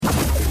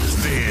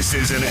This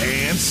is an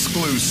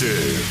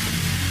exclusive.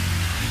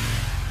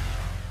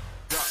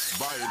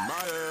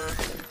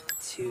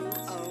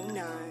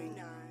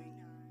 209.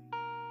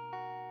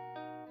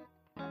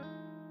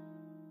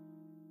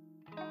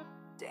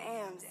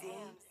 Damn, Z.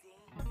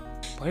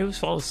 Why do you always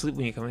fall asleep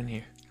when you come in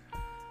here? I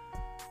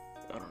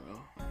don't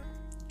know.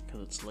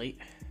 Because it's late.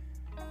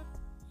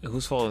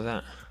 Whose fault is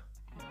that?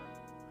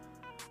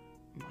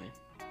 Mine.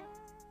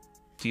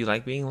 Do you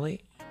like being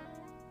late?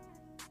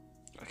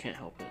 I can't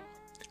help it.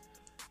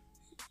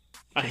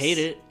 I hate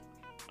it.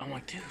 I'm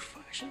like, dude,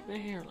 fuck, I should have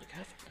been here like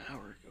half an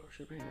hour ago. Should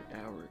have been here an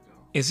hour ago.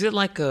 Is it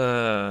like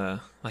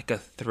a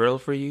thrill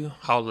for you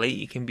how late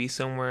you can be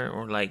somewhere,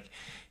 or kind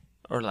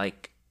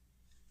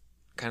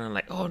of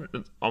like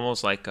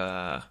almost like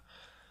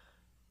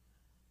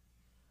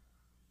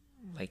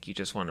you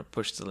just want to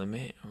push the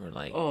limit, or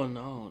like Oh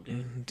no,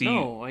 dude.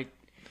 Do I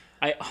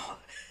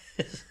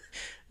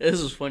this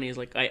is funny. It's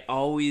like I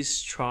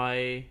always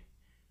try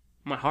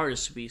my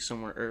hardest to be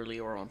somewhere early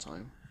or on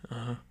time,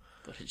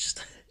 but it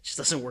just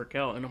doesn't work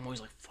out, and I'm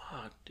always like,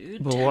 fuck,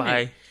 dude. But damn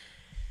why?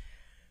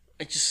 it.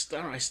 I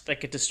don't know. I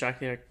get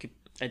distracted.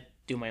 I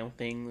do my own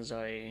things.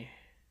 I'm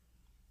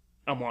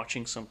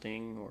watching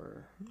something,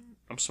 or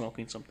I'm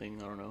smoking something.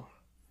 I don't know.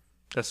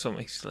 That's what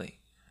makes you late.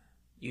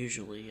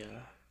 Usually,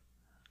 yeah.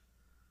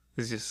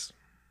 It's just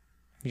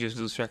you just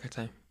lose track of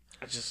time.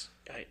 I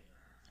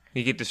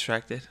You get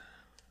distracted.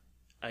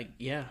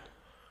 yeah.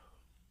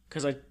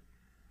 Because if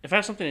I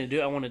have something to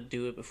do, I want to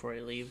do it before I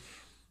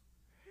leave,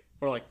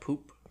 or like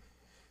poop,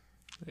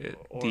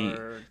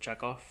 or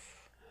check off.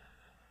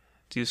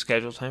 Do you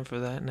schedule time for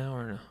that now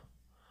or no?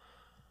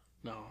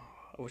 No,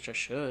 I wish I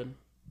should.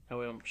 That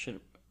way I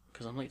shouldn't,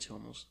 because I'm late to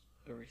almost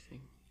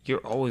everything. You're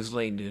always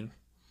late, dude.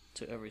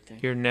 To everything.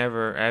 You're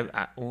never.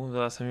 When was the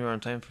last time you were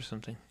on time for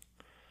something?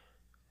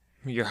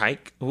 Your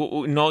hike?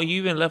 No, you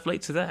even left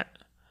late to that.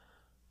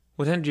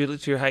 What time did you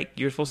leave to your hike?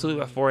 You were supposed to leave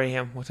at 4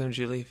 a.m. What time did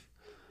you leave?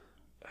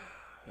 I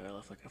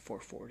left like at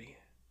 4:40.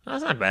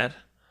 That's not bad.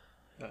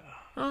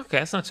 Okay,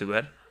 that's not too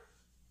bad.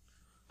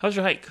 How's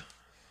your hike?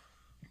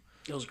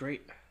 It was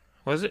great.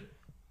 Was it?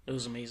 It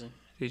was amazing.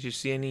 Did you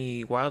see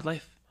any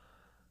wildlife?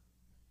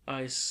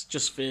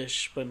 Just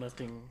fish, but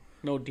nothing.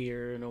 No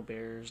deer, no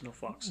bears, no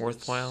foxes.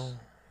 Worthwhile?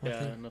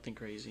 Yeah, nothing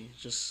crazy.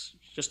 Just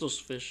those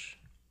fish,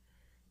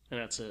 and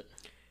that's it.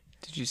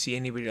 Did you see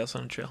anybody else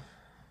on the trail?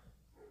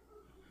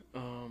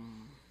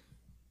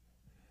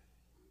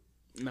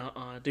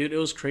 Nah, dude, it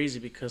was crazy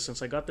because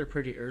since I got there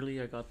pretty early,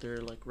 I got there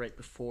like right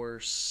before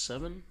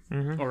 7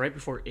 or right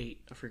before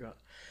 8. I forgot.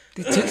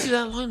 It took you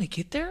that long to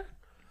get there?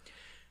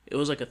 It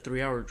was like a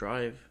 3-hour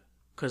drive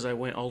because I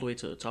went all the way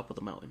to the top of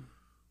the mountain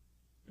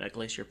at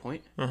Glacier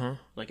Point.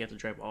 Like you have to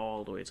drive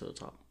all the way to the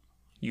top.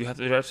 You have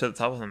to drive to the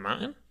top of the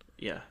mountain?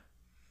 Yeah.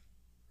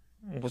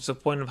 What's the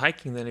point of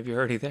hiking then if you're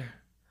already there?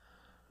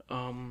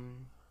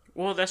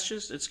 Well,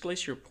 it's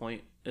Glacier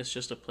Point. It's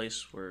just a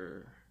place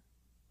where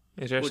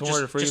Is there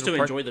somewhere for you just to to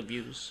park? enjoy the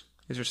views.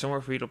 Is there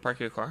somewhere for you to park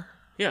your car?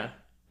 Yeah,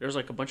 there's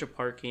like a bunch of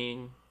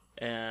parking,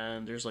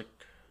 and there's like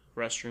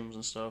restrooms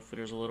and stuff.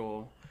 There's a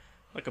little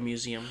like a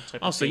museum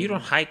type. Oh, of so thing. you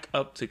don't hike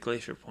up to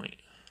Glacier Point?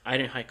 I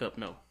didn't hike up.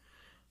 No.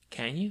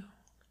 Can you?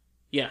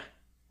 Yeah.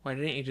 Why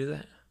didn't you do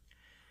that?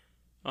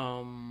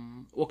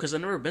 Well, because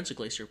I've never been to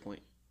Glacier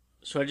Point,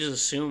 so I just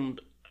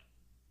assumed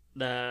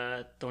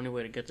that the only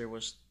way to get there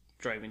was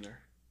driving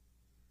there.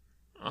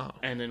 Oh.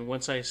 And then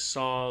once I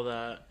saw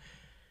that,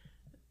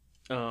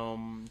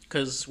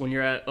 because when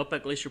you're up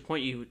at Glacier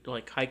Point, you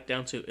like hike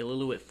down to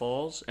Illilouette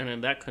Falls, and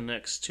then that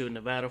connects to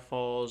Nevada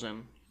Falls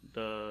and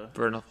the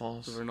Vernal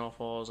Falls.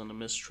 and the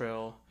Mist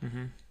Trail,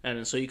 and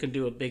then so you can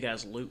do a big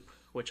ass loop,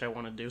 which I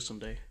want to do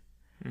someday.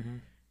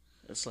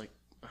 It's like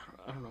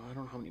I don't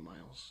know how many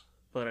miles,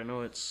 but I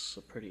know it's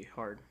pretty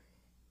hard.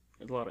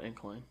 It's a lot of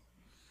incline,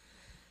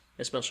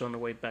 especially on the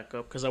way back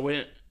up. Because I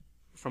went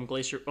from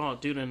Glacier. Oh,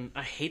 dude, and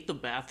I hate the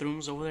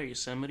bathrooms over there at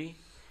Yosemite,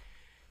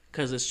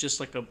 because it's just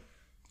like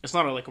it's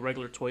not like a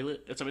regular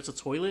toilet. It's a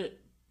toilet,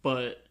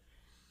 but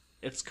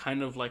it's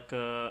kind of like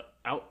a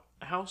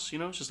outhouse.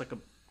 It's just like a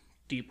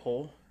deep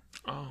hole.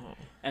 Oh.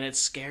 And it's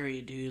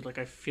scary, dude. Like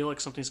I feel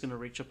like something's gonna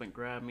reach up and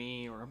grab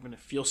me, or I'm gonna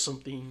feel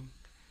something.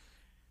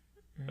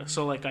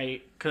 So like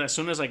because as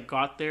soon as I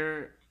got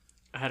there,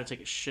 I had to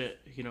take a shit,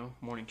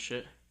 morning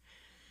shit,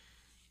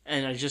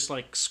 and I just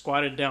like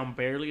squatted down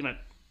barely, and I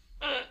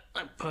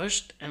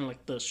pushed, and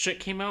like the shit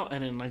came out,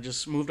 and then I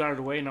just moved out of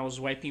the way, and I was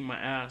wiping my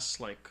ass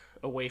like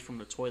away from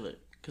the toilet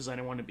because I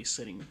didn't want to be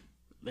sitting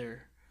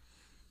there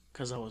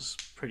because I was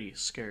pretty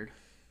scared.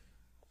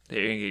 That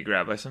you're gonna get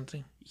grabbed by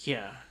something?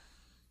 Yeah.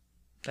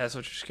 That's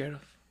what you're scared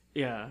of?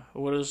 Yeah.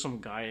 What is some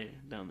guy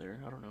down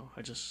there? I don't know.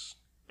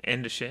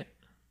 And the shit?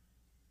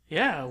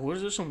 Yeah, what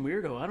is there some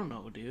weirdo? I don't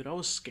know, dude. I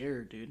was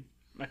scared, dude.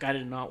 Like, I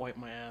did not wipe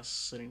my ass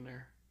sitting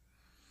there.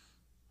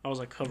 I was,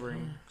 like,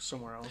 hovering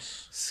somewhere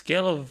else.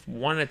 Scale of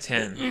 1 to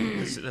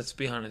 10. Let's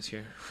be honest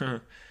here.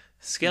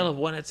 Scale of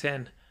 1 to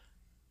 10.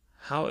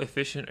 How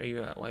efficient are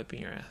you at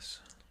wiping your ass?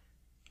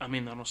 I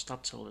mean, I don't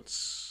stop till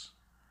it's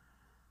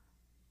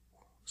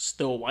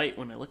still white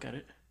when I look at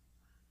it.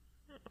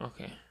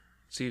 Okay.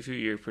 So you feel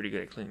you're pretty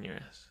good at cleaning your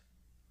ass.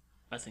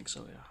 I think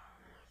so, yeah.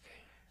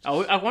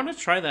 I want to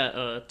try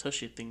that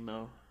tushy thing,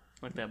 though.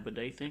 Like that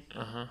bidet thing.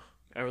 Uh-huh.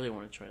 I really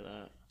want to try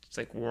that. It's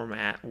like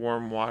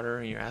warm water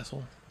in your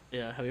asshole.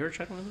 Yeah, have you ever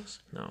tried one of those?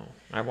 No.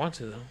 I want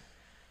to, though.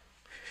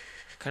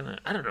 Kind of,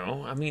 I don't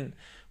know. I mean,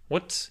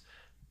 what's...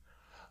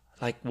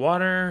 Like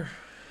water...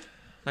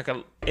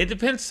 It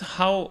depends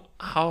how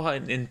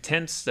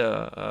intense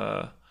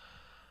the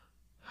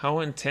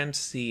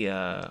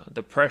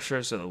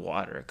pressures of the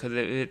water. Because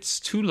if it's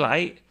too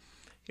light,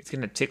 it's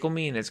gonna tickle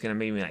me and it's gonna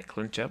make me like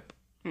clench up.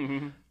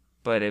 Mm-hmm.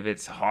 But if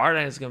it's hard,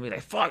 it's gonna be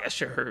like, fuck, that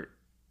shit hurt.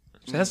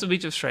 So it has to be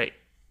just right.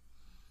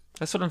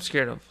 That's what I'm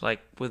scared of. Like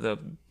with a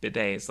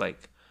bidet, it's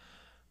like,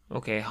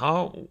 okay,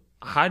 how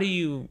do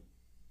you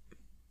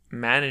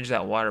manage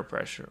that water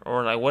pressure?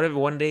 Or like, what if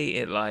one day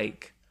it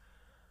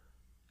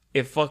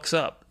fucks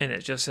up and it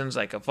just sends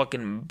like a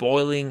fucking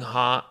boiling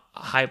hot,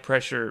 high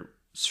pressure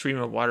stream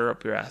of water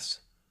up your ass?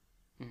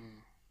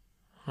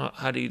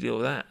 How do you deal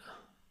with that?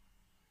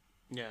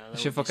 Yeah, That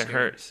shit fucking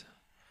hurts.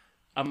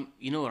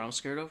 You know what I'm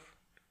scared of?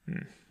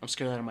 I'm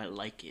scared that I might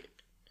like it,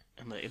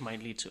 and that it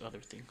might lead to other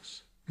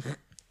things.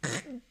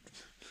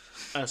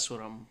 That's what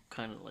I'm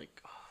kind of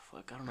like. Oh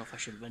fuck! I don't know if I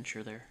should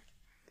venture there.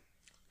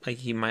 Like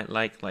he might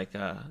like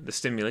the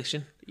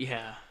stimulation.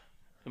 Yeah,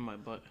 in my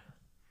butt.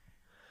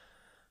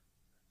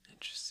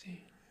 Interesting.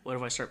 What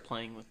if I start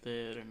playing with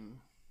it and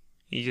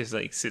You just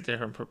like sit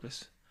there on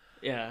purpose.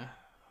 yeah,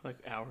 like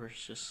hours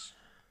just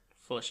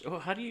flush? Oh,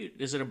 how do you?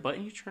 Is it a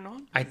button you turn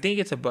on? I think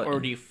it's a button. Or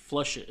do you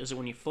flush it? Is it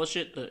when you flush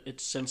it, it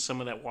sends some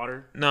of that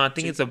water? No, I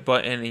think it's a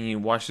button and you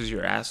washes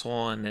your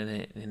asshole and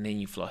then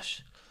you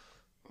flush.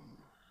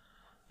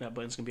 That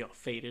button's gonna be all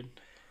faded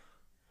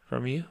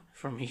From you?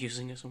 from me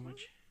using it so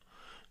much.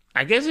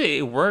 I guess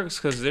it works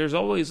because there's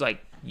always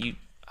like you.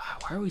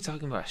 Why are we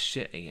talking about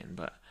shit again?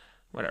 But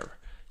whatever.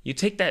 You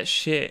take that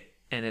shit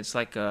and it's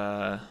like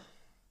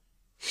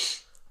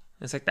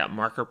it's like that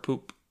marker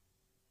poop.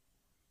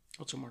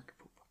 What's a marker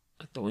poop?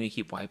 Like the one you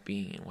keep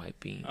wiping and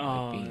wiping and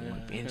Oh, wiping and yeah.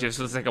 wiping. It just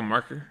looks like a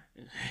marker.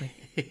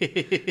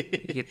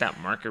 You get that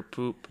marker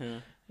poop. Yeah.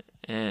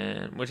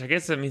 And which I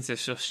guess that means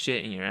there's still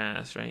shit in your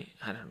ass, right?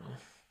 I don't know.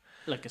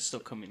 Like it's still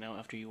coming out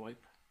after you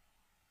wipe.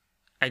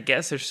 I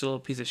guess there's still a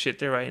piece of shit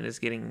there, right? And it's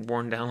getting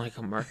worn down like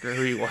a marker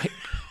you wipe.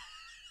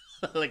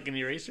 Like an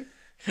eraser?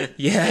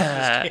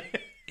 Yeah.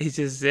 It's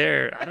just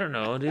there. I don't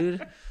know,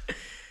 dude.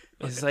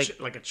 It's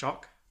like a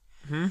chalk?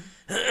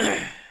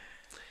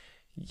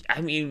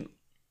 I mean,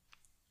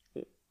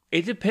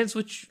 it depends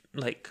which,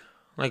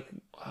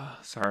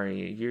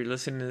 sorry, if you're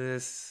listening to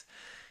this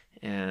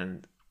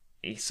and,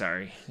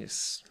 sorry,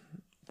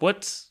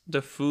 what's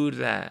the food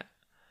that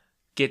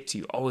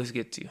always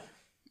gets you?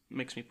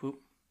 Makes me poop?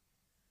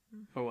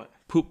 Or what?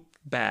 Poop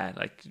bad,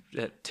 like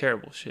that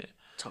terrible shit.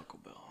 Taco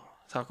Bell.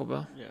 Taco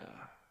Bell? Yeah.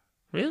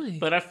 Really?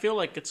 But I feel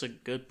like it's a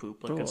good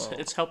poop. Like Bro.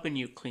 it's helping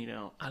you clean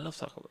out. I love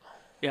Taco Bell.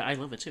 Yeah, I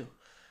love it too.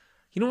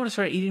 You know what I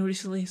started eating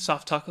recently?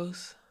 Soft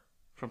tacos.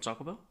 From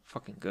Taco Bell?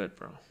 Fucking good,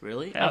 bro.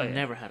 Really? Hell I've yeah.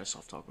 never had a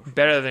soft taco.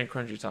 Better than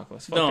crunchy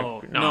tacos.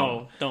 Fuck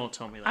No, don't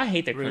tell me that. I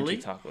hate the Really?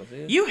 crunchy tacos,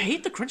 dude. You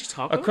hate the crunchy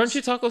tacos? A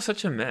crunchy taco is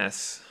such a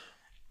mess.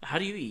 How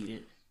do you eat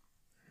it?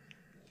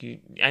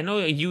 I know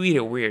you eat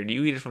it weird.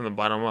 You eat it from the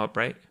bottom up,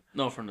 right?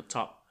 No, from the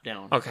top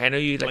down. Okay, I know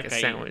you eat like a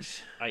I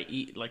sandwich. I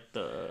eat like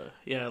the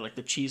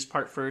cheese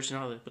part first. You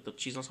know, they put the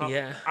cheese on top.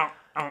 Yeah. Ow,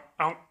 ow,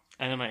 ow.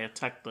 And then I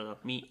attack the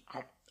meat.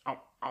 Ow, ow,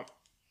 ow.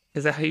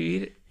 Is that how you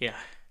eat it? Yeah.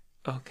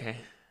 Okay.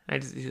 I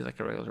just eat it like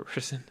a regular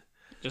person.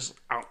 Just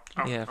ow,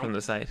 ow. Yeah, ow. from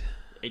the side.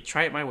 Hey,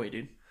 try it my way,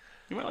 dude.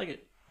 You might like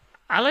it.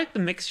 I like the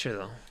mixture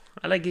though.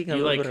 I like getting a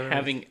You little like bit of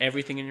having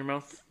everything in your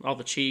mouth? All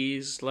the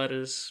cheese,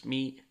 lettuce,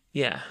 meat.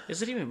 Yeah.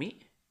 Is it even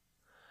meat?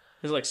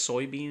 Is it like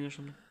soybean or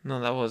something?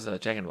 No, that was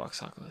Jack in the Box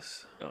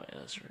tacos. Oh yeah,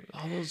 that's right.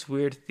 All those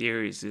weird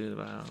theories, dude.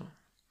 About.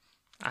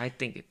 I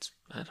think it's.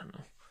 I don't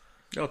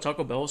know. Oh,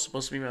 Taco Bell was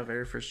supposed to be my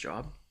very first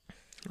job,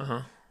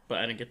 Uh-huh. but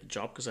I didn't get the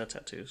job because I had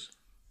tattoos.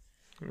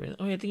 Really?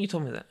 Oh, yeah, I think you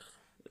told me that.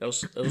 That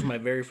was my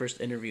very first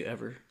interview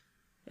ever,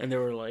 and they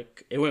were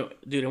like, it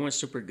went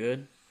super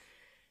good.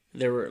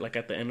 They were like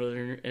at the end of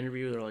the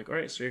interview, they're like, all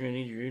right, so you're gonna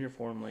need your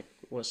uniform. Like,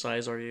 what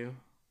size are you?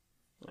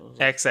 I was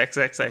like,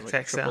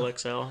 XXXXXL.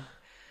 XXL.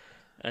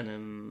 And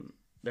then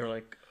they were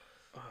like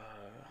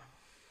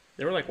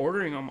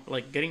ordering on,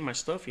 like getting my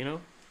stuff, you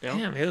know. Down.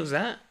 Damn, who was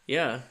that?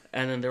 Yeah,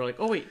 and then they're like,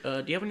 "Oh wait,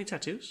 do you have any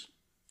tattoos?"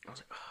 I was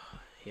like, oh,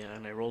 "Yeah,"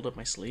 and I rolled up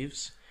my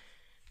sleeves,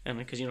 and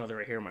because they're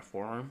right here on my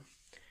forearm.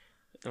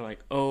 They're like,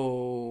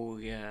 "Oh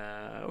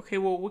yeah, okay,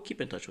 well we'll keep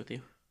in touch with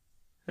you."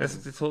 That's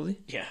what they told you?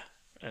 Yeah,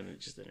 and it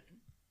just didn't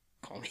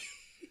call me.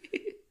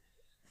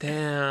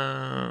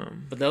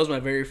 Damn. But that was my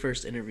very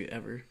first interview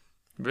ever.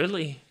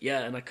 Really?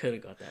 Yeah, and I could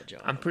have got that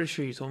job. I'm pretty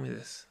sure you told me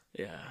this.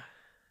 Yeah.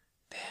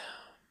 Damn.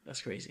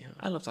 That's crazy, huh?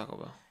 I love Taco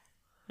Bell.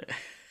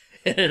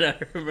 And I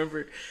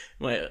remember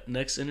my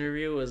next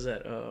interview was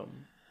at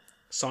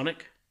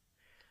Sonic.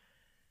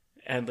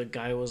 And the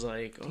guy was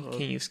like, oh,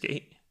 Can you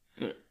skate?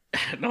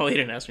 No, he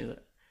didn't ask me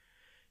that.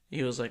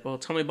 He was like, well,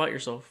 tell me about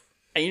yourself.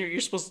 And you're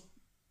supposed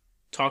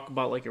talk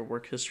about like your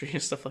work history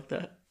and stuff like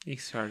that. You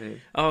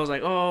started. I was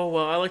like, oh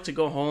well, I like to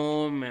go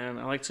home and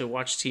I like to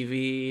watch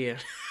TV.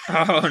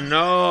 Oh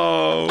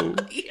no!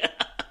 Yeah.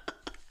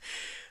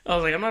 I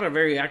was like, I'm not a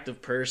very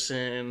active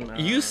person.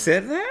 You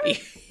said that?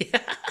 Yeah,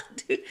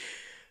 dude.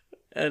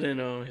 I didn't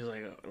know. He's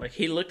like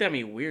he looked at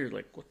me weird.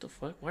 Like, what the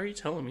fuck? Why are you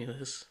telling me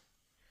this?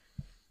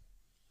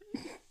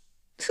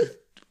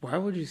 Why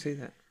would you say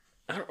that?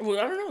 I don't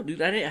know,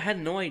 dude. I had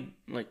no idea.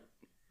 Like,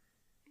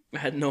 I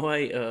had no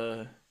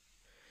idea.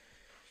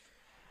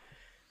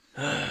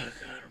 God,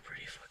 I'm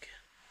pretty fucking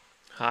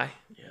Hi.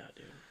 yeah,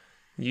 dude.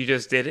 You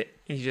just did it.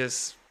 You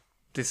just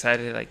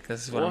decided like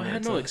this is what Well, I'm I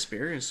had gonna no do.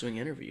 experience doing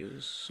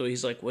interviews, so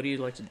he's like, "What do you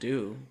like to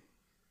do?"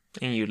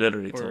 And you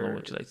literally told him Or-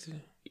 what you like to do.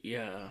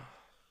 Yeah,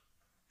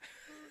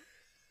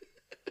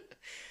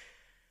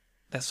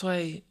 That's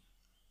why.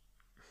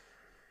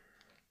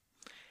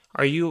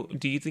 Do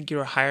you think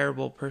you're a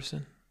hireable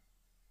person?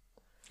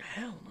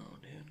 hell no,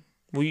 dude.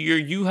 Well,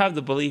 you have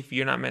the belief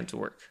you're not meant to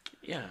work.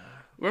 Yeah,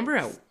 remember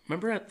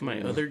at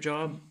my other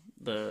job,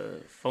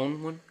 the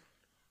phone one,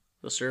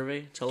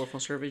 the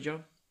telephone survey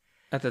job.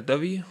 At the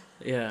W?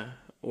 Yeah,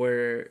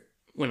 where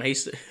when I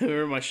used to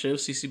remember my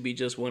shifts used to be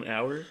just 1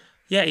 hour,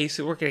 Yeah, I used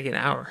to work like an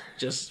hour.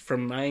 just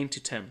from 9 to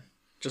 10,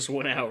 just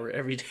 1 hour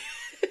every day.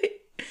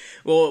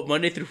 Well,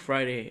 Monday through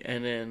Friday,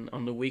 and then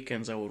on the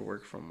weekends I would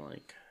work from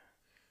like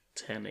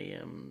 10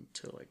 a.m.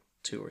 to like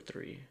 2 or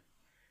 3.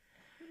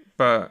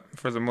 But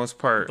for the most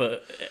part,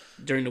 But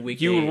during the week,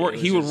 he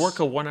would work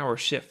a 1 hour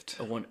shift.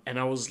 and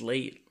I was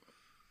late,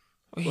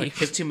 Oh, like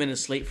 15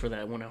 minutes late for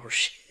that 1 hour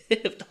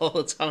shift all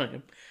the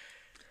time.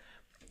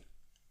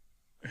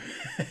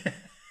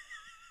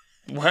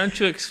 Why don't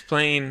you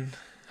explain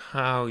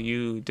how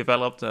you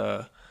developed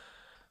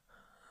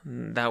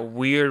that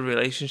weird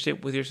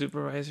relationship with your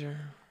supervisor?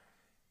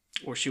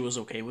 Or she was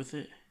okay with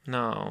it.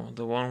 No,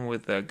 the one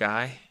with the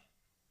guy.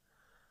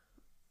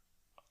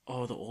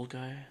 Oh, the old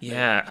guy.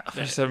 Yeah,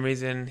 for some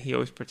reason he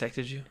always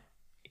protected you.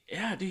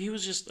 Yeah, dude, he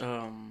was just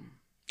I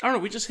don't know,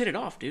 we just hit it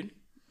off, dude.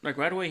 Like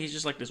right away he's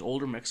just like this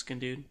older Mexican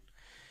dude.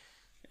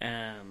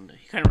 And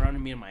he kind of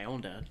reminded me of my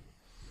own dad.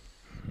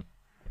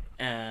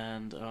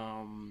 And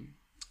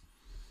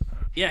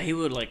yeah, he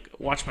would like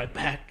watch my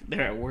back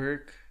there at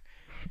work.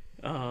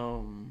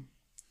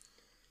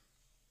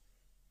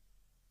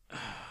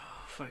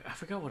 I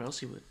forgot what else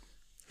he would.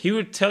 He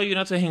would tell you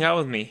not to hang out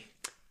with me.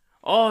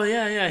 Oh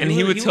yeah, yeah. And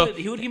he would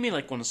give me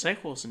like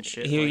consejos and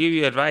shit. He would like, give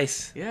you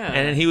advice. Yeah.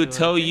 And then he would Like,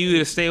 tell you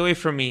to stay away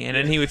from me. And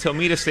then he would tell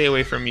me to stay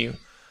away from you.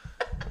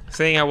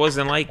 Saying I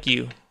wasn't like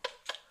you.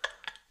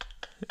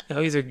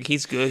 No, he's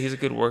good. He's a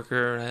good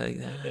worker. Like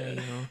that, you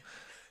know.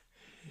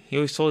 He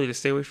always told you to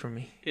stay away from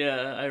me.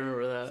 Yeah, I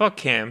remember that. Fuck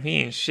him. He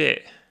ain't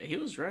shit. He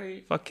was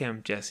right. Fuck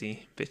him,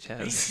 Jesse. Bitch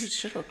ass.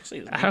 Shut up. Say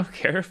his I name. don't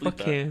care. Fuck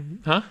that.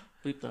 him. Huh?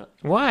 Bleep that.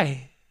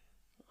 Why?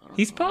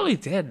 He's probably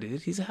dead,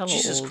 dude. He's hella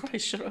Jesus old.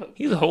 Christ, shut up.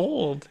 He's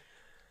old.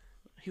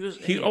 He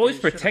He always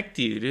dude, shut up. protect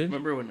you, dude.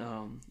 Remember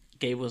when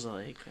Gabe was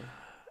like,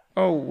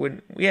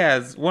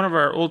 It's one of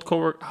our old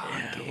coworkers. Oh,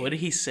 yeah, what did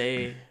he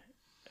say?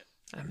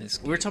 I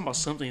miss. We were talking about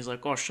something. He's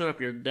like, "Oh, shut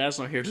up! Your dad's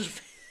not here to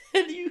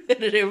defend you." And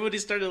then everybody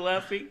started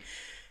laughing,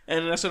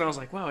 and that's when I was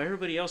like, "Wow,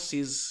 everybody else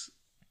sees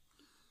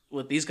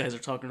what these guys are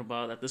talking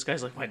about. That this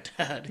guy's like my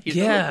dad." You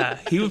know? Yeah,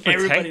 he would protect.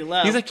 Everybody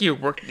laughed. He's like your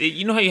work.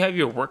 You know how you have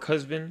your work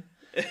husband?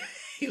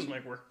 He was my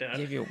work dad.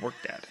 You have your work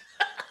dad.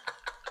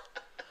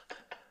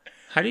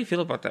 How do you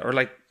feel about that? Or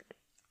like,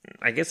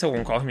 I guess I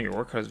won't call him your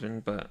work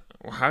husband, but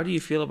how do you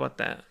feel about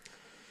that?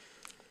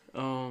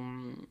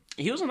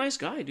 He was a nice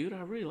guy, dude.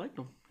 I really liked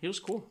him. He was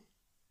cool.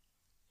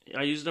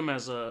 I used him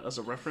as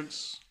a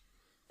reference.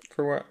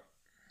 For what?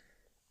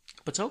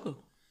 Patelco.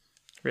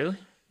 Really?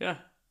 Yeah.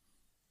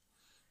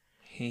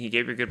 He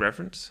gave you a good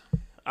reference?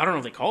 I don't know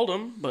if they called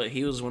him, but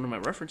he was one of my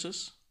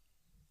references.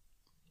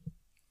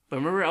 But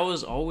remember, I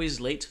was always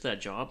late to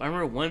that job. I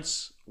remember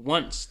once,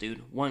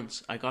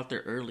 I got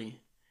there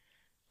early.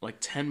 Like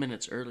 10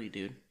 minutes early,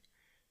 dude.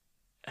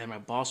 And my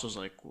boss was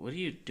like, "What are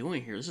you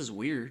doing here? This is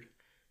weird."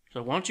 She's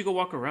like, "Why don't you go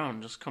walk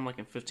around? Just come like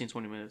in 15,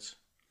 20 minutes.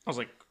 I was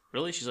like,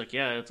 "Really?" She's like,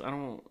 "Yeah,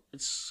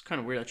 it's kind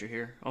of weird that you're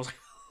here." I was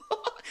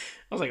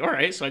like, "All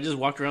right." So I just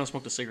walked around and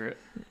smoked a cigarette.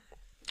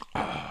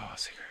 Oh,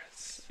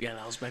 cigarettes. Yeah,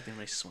 that was back then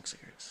when I used to smoke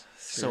cigarettes.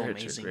 Cigarettes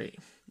are so amazing. great.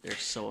 They're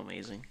so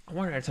amazing. I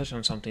wanted to touch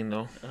on something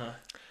though.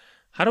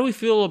 How do we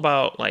feel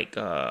about like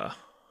the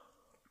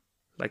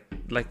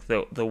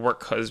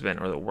work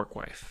husband or the work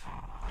wife?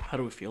 How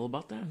do we feel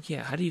about that?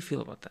 Yeah, how do you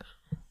feel about that?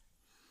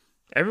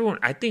 Everyone,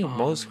 I think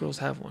most girls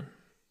have one.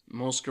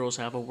 Most girls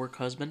have a work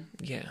husband.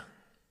 Yeah.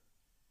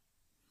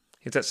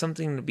 Is that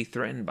something to be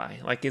threatened by?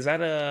 Like, is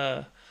that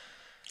a...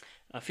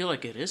 I feel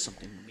like it is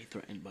something to be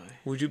threatened by.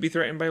 Would you be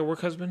threatened by a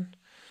work husband?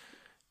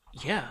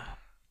 Yeah.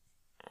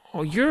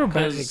 Oh, you're a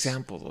bad 'Cause-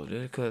 example, though,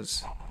 dude,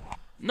 because...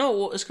 No,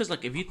 well, it's because,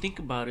 like, if you think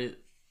about it,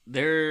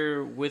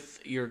 they're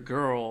with your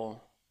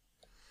girl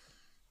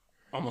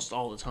almost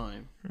all the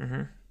time.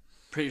 Mm-hmm.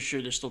 Pretty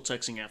sure they're still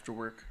texting after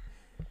work.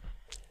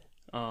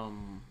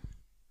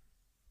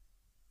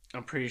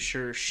 I'm pretty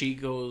sure she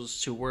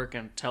goes to work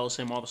and tells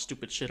him all the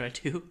stupid shit I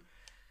do.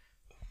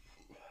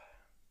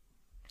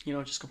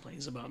 Just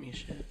complains about me and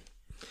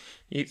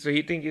shit. So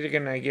you think you're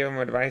gonna give him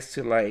advice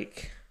to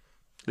like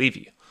leave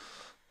you?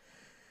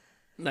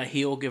 That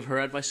he'll give her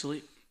advice to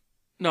leave?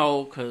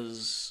 No,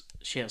 because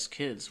she has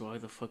kids. Why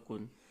the fuck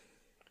would...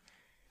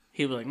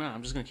 He'd be like, nah,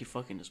 I'm just gonna keep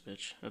fucking this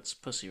bitch. That's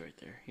pussy right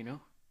there,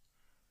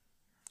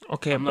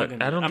 Okay, I'm not but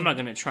gonna, I'm not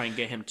gonna try and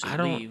get him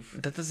to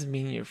leave. That doesn't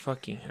mean you're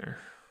fucking her.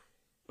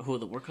 Who,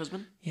 the work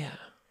husband? Yeah.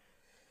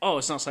 Oh,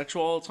 it's not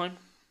sexual all the time?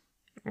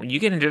 Well, you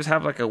can just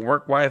have like a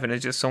work wife, and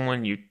it's just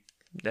someone you.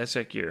 That's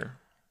like your.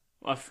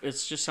 It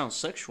just sounds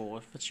sexual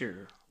if it's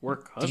your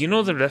work husband. Do you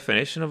know the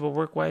definition of a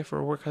work wife or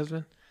a work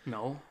husband?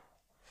 No.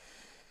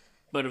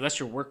 But if that's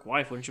your work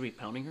wife, wouldn't you be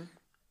pounding her?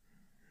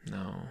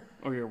 No.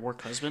 Or your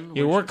work husband?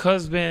 Your work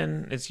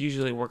husband, it's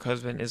usually work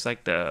husband, is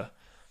like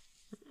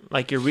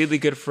your really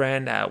good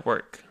friend at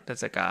work.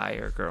 That's a guy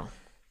or a girl.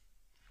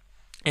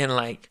 And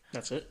like...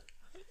 That's it?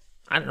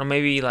 I don't know,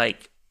 maybe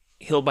like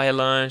he'll buy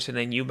lunch and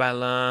then you buy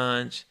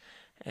lunch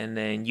and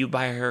then you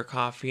buy her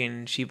coffee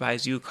and she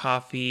buys you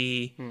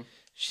coffee.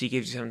 She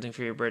gives you something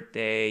for your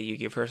birthday. You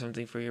give her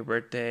something for your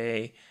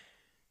birthday.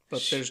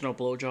 But there's no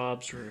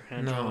blowjobs or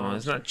hand jobs? No,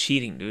 it's not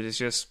cheating, dude. It's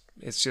just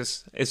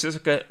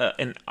like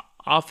an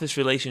office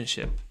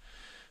relationship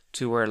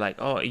to where like,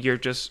 oh, you're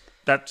just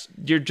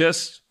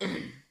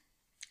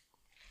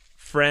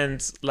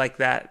friends like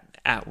that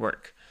at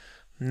work.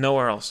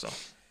 Nowhere else though.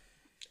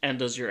 And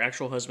does your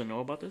actual husband know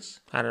about this?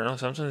 I don't know.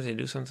 Sometimes they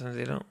do, sometimes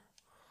they don't.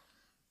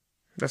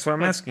 That's what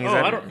I'm asking.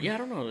 I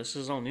don't know. This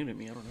is all new to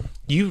me. I don't know.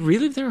 You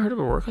really have never heard of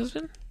a work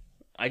husband?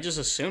 I just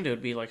assumed it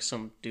would be like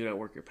some dude at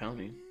work you're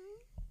pounding.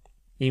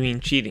 You mean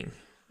cheating?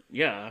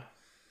 Yeah.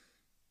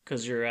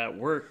 Because you're at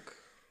work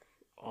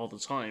all the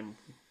time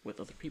with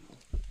other people.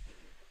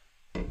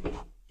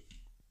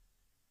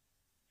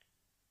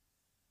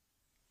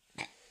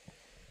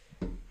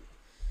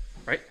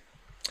 Right?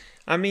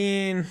 I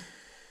mean...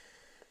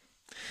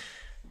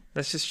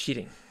 That's just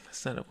cheating.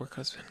 That's not a work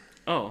husband.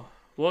 Oh.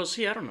 Well,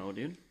 see, I don't know,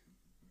 dude.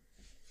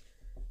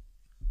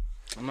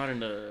 I'm not in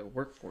the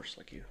workforce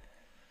like you.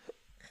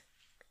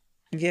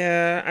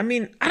 Yeah, I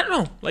mean, I don't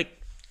know.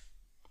 Like,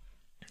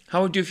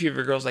 how would you feel if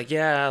your girl's like,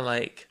 yeah,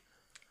 like,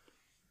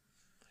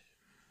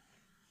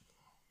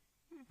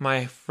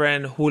 my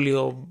friend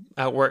Julio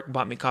at work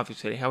bought me coffee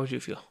today. How would you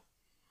feel?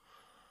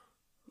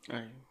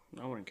 I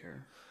wouldn't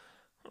care.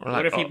 Or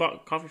What like, if he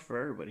bought coffee for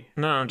everybody?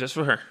 No, just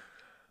for her.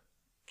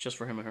 Just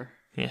for him and her?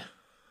 Yeah.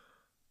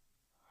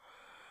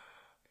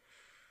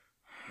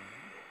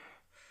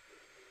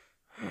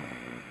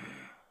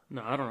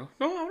 No, I don't know.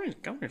 No, I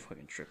wouldn't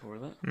fucking trip over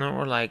that. No,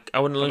 or like, I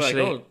wouldn't I'd be lunch like,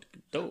 today. oh,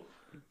 dope.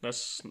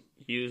 That's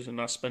used and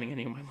not spending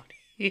any of my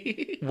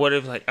money. What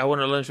if, like, I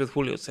want to lunch with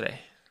Julio today?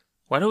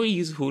 Why do we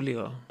use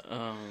Julio?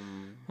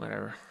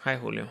 Whatever. Hi,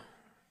 Julio.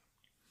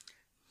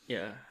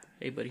 Yeah.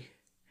 Hey, buddy.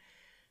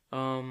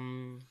 I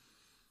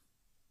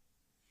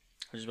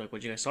was just like,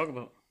 what'd you guys talk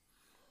about?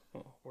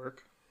 Oh,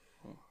 work?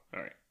 Oh,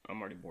 alright. I'm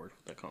already bored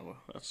with that convo.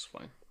 That's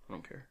fine. I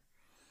don't care.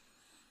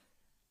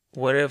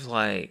 What if,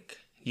 like,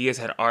 you guys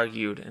had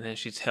argued and then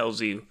she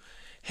tells you,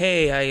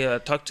 hey, I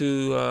talked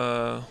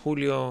to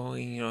Julio,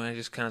 and, I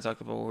just kind of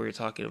talked about what we were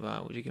talking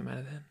about. Would you get mad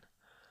at that?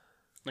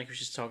 Like, if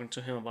she's talking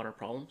to him about her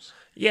problems?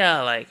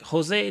 Yeah, like,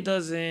 Jose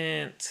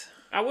doesn't...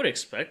 I would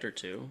expect her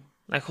to.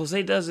 Like,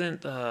 Jose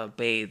doesn't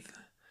bathe.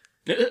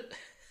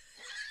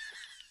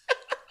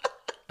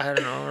 I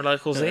don't know. Or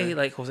like, Jose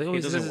always he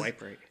doesn't says...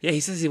 wipe right. Yeah,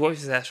 he says he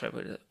wipes his ass right,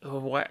 but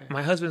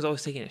my husband's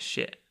always taking a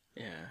shit.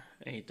 Yeah,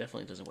 and he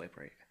definitely doesn't wipe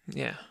right.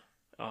 Yeah.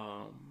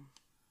 I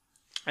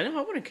know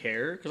I wouldn't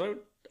care, because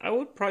I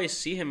would probably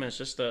see him as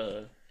just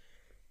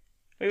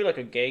maybe like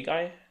a gay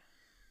guy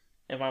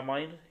in my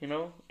mind,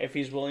 if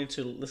he's willing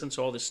to listen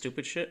to all this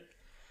stupid shit.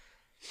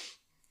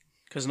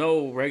 Because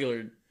no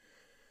regular...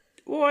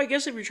 Well, I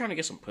guess if you're trying to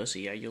get some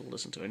pussy, yeah, you'll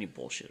listen to any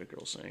bullshit a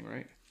girl's saying,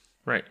 right?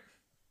 Right.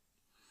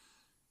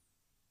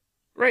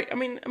 Right. I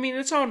mean,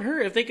 it's on her.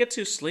 If they get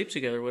to sleep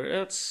together,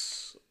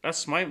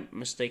 that's my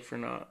mistake for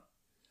not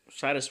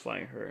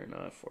satisfying her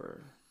enough.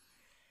 Or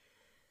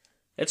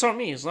it's on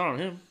me. It's not on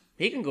him.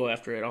 He can go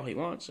after it all he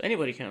wants.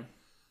 Anybody can.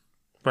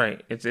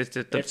 Right. It's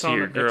up to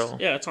your girl.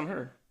 It's on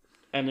her.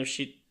 And if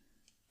she,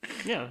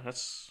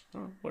 that's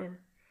whatever.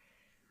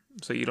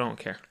 So you don't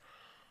care.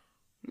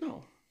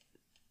 No.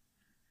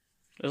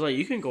 It's like,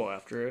 you can go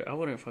after it. I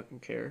wouldn't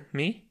fucking care.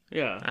 Me?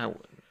 Yeah. I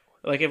would.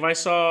 Like, if I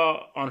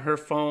saw on her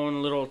phone a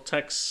little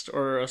text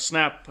or a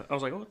snap, I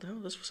was like, oh, what the hell?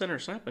 This was sent her a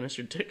snap and it's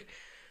your dick.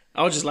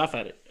 I would just laugh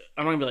at it.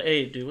 I'm not going to be like,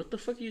 hey, dude, what the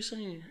fuck are you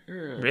saying?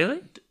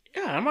 Really?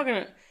 Yeah, I'm not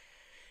going to.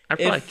 I'd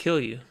probably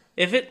kill you.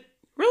 If it.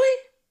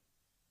 Really?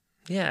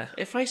 Yeah.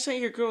 If I sent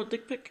your girl a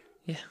dick pic?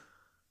 Yeah.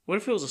 What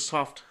if it was a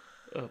soft.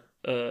 What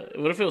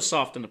if it was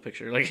soft in the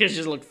picture? Like, it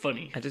just looked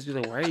funny. I'd just be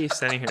like, why are you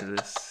sending her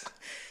this?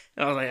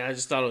 I was like, I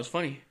just thought it was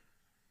funny.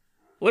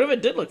 What if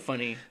it did look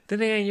funny?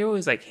 Then again, you're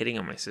always like hitting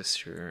on my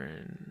sister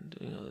and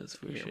doing all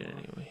this weird shit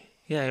anyway.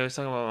 Yeah, he was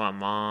talking about my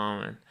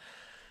mom, and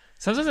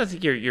sometimes I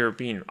think you're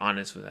being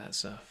honest with that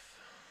stuff.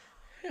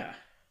 Yeah.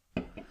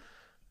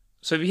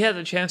 So if you had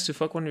the chance to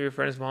fuck one of your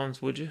friends'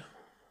 moms, would you?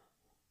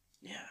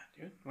 Yeah,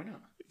 dude. Why not?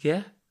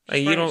 Yeah? Like,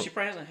 She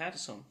probably hasn't had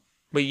some.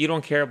 but you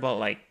don't care about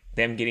like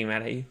them getting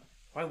mad at you.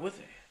 Why would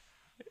they?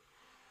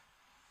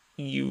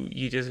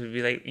 You just would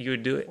be like, you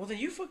would do it. Well, then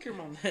you fuck your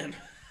mom then.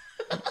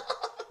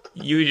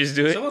 You would just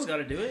do it. Someone's got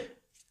to do it.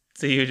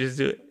 So you would just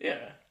do it.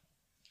 Yeah.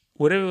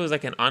 What if it was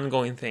like an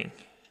ongoing thing?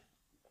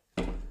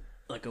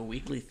 Like a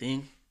weekly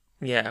thing.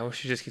 Yeah, where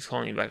she just keeps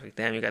calling you back like,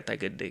 damn, you got that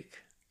good dick.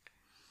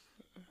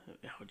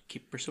 I would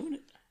keep pursuing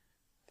it.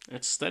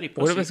 It's steady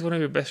pussy. What if it's one of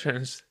your best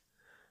friends?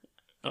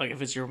 Like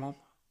if it's your mom,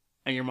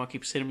 and your mom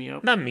keeps hitting me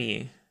up. Not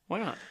me. Why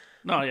not?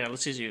 No, yeah.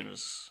 Let's use you in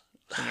this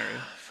scenario.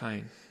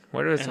 Fine.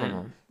 What if it's And my then-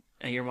 mom?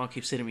 And your mom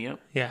keeps hitting me up.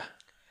 Yeah.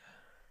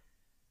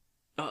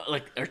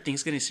 Like, are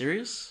things getting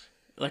serious?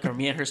 Like, are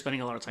me and her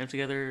spending a lot of time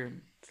together?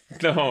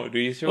 No, do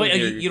you sure? Wait,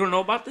 you don't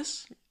know about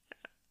this?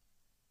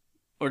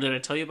 Or did I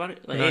tell you about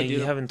it? Like, No, hey, you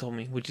dude, haven't told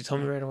me. Would you tell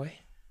me right away?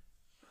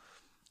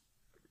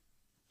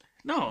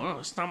 No,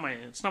 it's not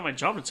my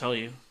job to tell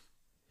you.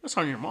 That's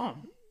on your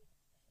mom.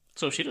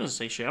 So if she doesn't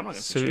say shit, I'm not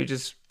gonna So say you shit.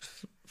 just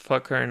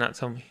fuck her and not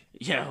tell me?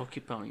 Yeah, I'll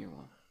keep telling your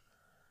mom.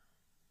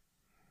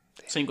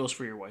 Same goes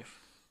for your wife.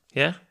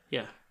 Yeah?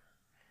 Yeah.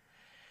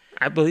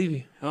 I believe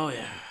you. Oh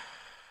yeah.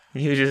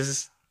 You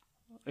just...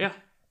 Yeah.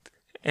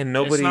 And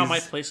nobody's... It's not my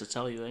place to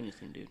tell you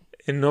anything, dude.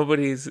 And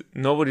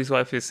nobody's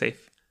wife is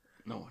safe.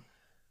 No one.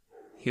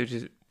 He would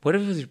just... What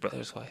if it was your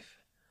brother's wife?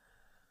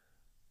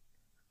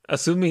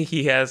 Assuming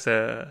he has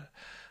a...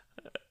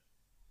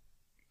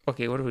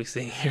 Okay, what are we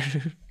saying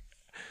here?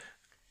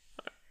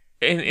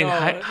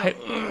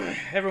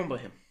 Everyone but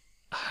him.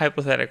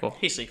 Hypothetical.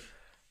 He's safe.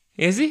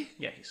 Is he?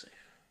 Yeah, he's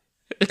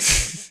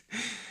safe.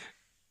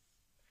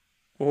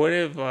 What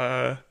if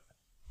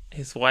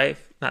his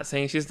wife, not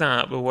saying she's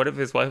not, but what if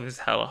his wife is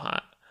hella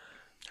hot?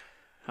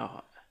 How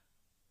hot?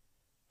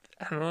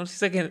 I don't know,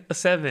 she's like a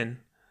 7.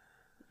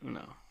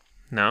 No.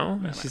 No?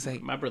 Nah, She's my,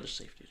 like, my brother's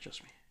safe, dude.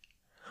 Trust me.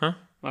 huh?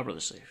 My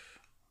brother's safe.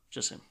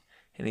 Just him.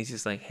 And he's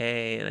just like,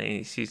 hey, and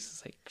then she's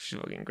just like, she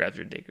fucking grabs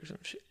your dick or some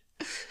shit.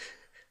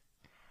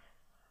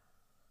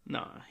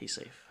 Nah, he's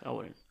safe. I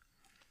wouldn't.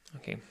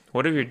 Okay.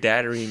 What if your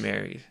dad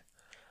remarried?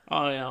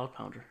 Oh yeah, I'll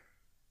pound her.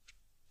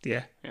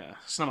 Yeah. Yeah,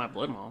 it's not my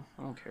blood mom.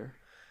 I don't care.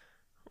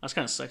 That's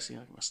kind of sexy,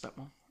 like my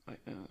stepmom. Like,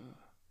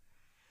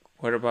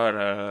 What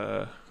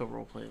about, go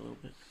role play a little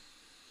bit.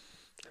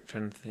 I'm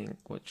trying to think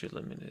what your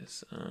limit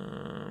is.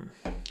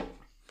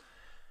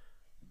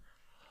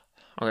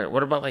 Okay,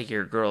 what about like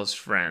your girl's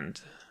friend?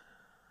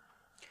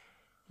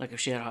 Like if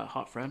she had a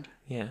hot friend,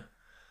 Yeah.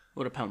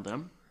 would I pound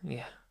them?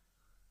 Yeah.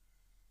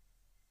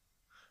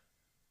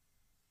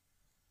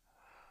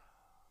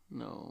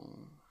 No,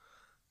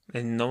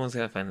 And no one's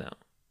gonna find out.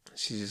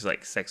 She's just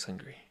like sex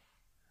hungry.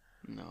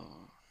 no.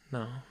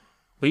 No.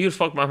 But you'd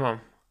fuck my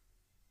mom.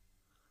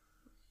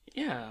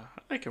 Yeah,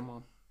 I like your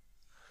mom.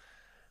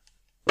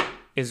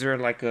 Is there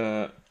like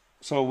a...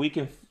 So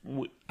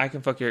I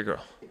can fuck your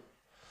girl.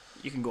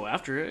 You can go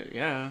after it,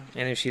 yeah.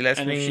 And if she lets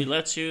And me... if she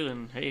lets you,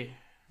 then hey,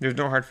 There's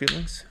no hard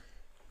feelings?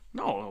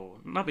 no,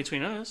 not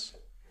between us.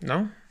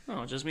 No?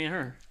 No, just me and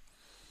her.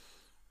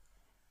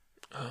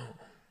 Oh.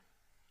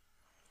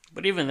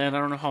 But even then, I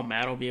don't know how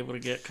mad I'll be able to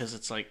get because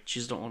it's like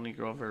she's the only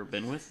girl I've ever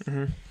been with.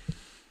 Mm-hmm.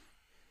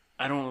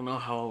 I don't know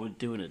how I would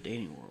do in a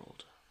dating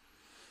world.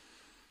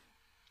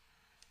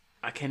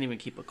 I can't even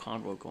keep a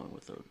convo going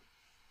with a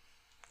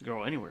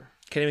girl anywhere.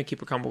 Can't even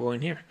keep a combo going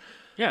here.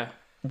 Yeah.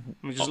 I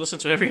mean, just listen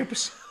to every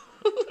episode.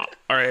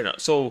 All right,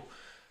 so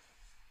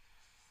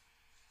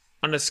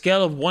on a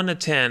scale of 1 to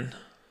 10,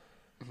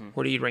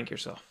 where do you rank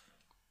yourself?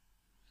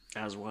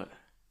 As what?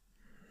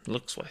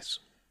 Looks wise.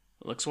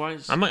 Looks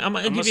wise? I'm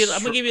gonna give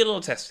you a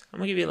little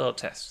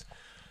test.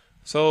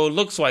 So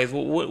looks wise,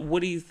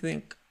 what do you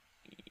think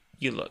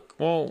you look?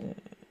 Well,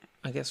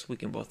 I guess we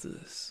can both do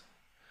this.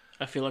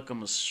 I feel like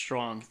I'm a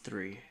strong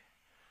 3.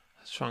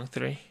 Strong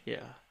 3.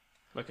 Yeah.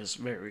 Like a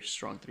very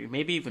strong 3.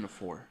 Maybe even a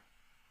 4.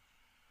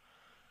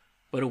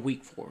 But a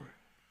weak 4.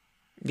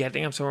 Yeah, I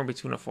think I'm somewhere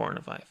between a 4 and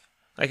a 5.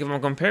 Like if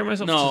I'm comparing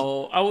myself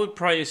No, I would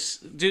probably...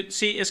 Dude,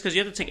 see, it's because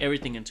you have to take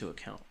everything into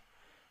account.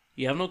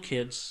 You have no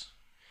kids.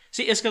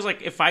 See, it's because,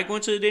 like, if I go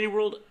into the dating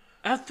world,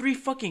 I have 3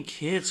 fucking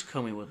kids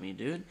coming with me,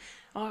 dude.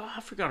 Oh,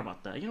 I forgot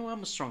about that. You know what?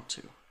 I'm a strong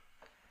 2.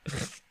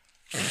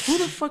 Who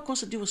the fuck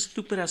wants to deal with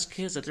stupid-ass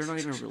kids that they're not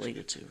even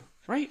related to?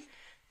 Right?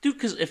 Dude,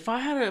 because if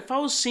I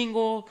was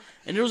single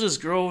and there was this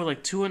girl with,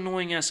 like, 2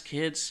 annoying-ass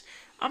kids,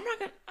 I'm not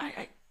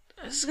gonna...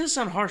 This is gonna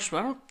sound harsh,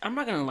 but I'm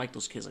not gonna like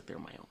those kids like they're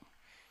my own.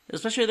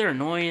 Especially if they're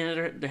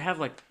annoying. They have,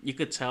 like... You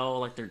could tell,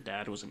 like, their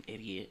dad was an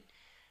idiot.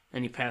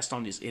 And he passed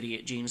on these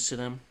idiot genes to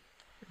them.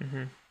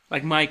 Mm-hmm.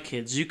 Like my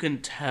kids, you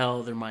can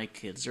tell they're my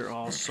kids. They're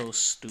all so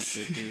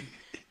stupid, dude.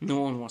 No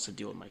one wants to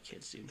deal with my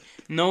kids, dude.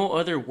 No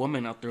other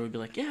woman out there would be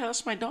like, "Yeah,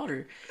 that's my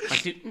daughter."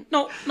 Like, dude,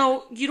 no,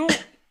 you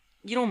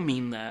don't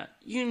mean that.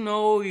 You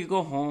know, you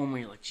go home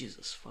and you're like,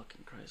 Jesus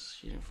fucking Christ,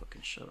 she didn't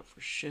fucking shut up for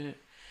shit.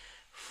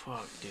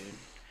 Fuck, dude,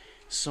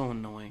 so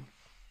annoying.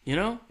 You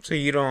know? So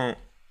you don't.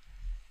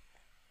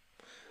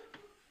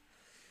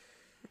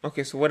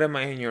 Okay, so what am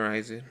I in your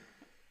eyes, dude?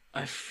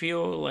 I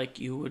feel like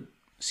you would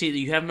see that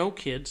you have no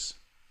kids.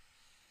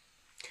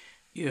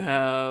 You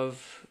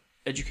have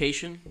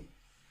education.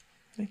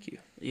 Thank you.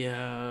 You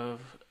have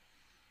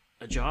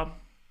a job.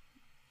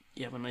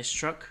 You have a nice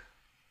truck.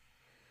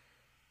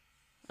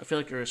 I feel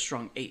like you're a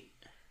strong 8.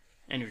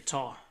 And you're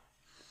tall.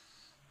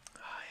 I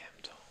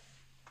am tall.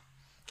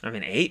 I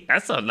mean, 8?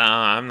 That's a...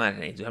 Nah, I'm not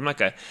an 8, dude. I'm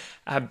like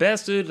at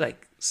best, dude,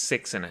 like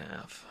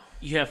 6.5.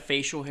 You have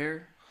facial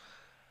hair.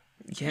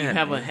 Yeah, You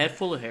have dude. a head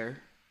full of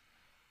hair.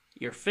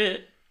 You're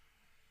fit.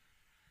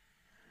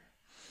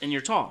 And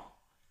you're tall.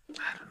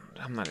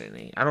 I'm not an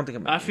 8. I don't think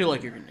I'm an 8. I feel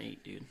like you're an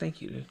 8, dude.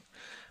 Thank you, dude.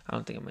 I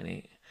don't think I'm an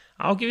 8.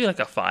 I'll give you like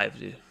a 5,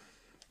 dude.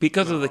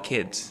 Because of the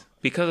kids.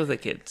 Because of the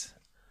kids.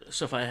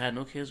 So if I had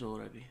no kids, what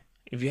would I be?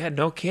 If you had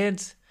no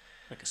kids,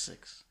 Like a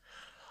 6.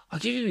 I'll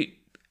give you...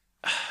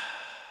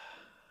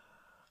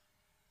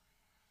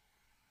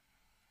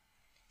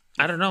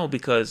 I don't know,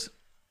 because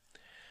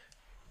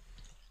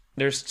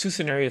there's 2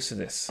 scenarios to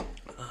this.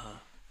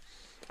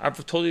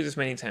 I've told you this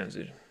many times,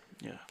 dude.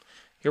 Yeah.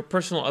 Your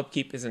personal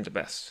upkeep isn't the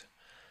best.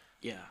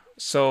 Yeah.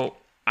 So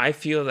I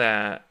feel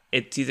that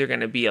it's either going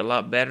to be a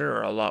lot better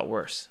or a lot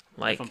worse.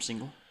 Like, If I'm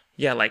single.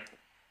 yeah, like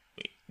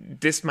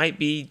this might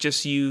be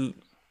just you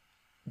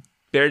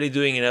barely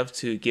doing enough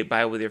to get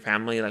by with your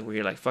family. Like where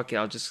you're like, fuck it,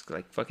 I'll just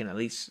like fucking at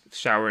least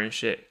shower and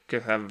shit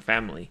because I have a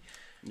family.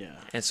 Yeah.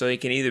 And so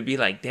it can either be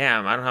like,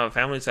 damn, I don't have a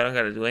family, so I don't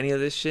got to do any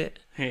of this shit.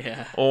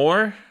 Yeah.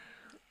 Or,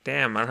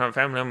 damn, I don't have a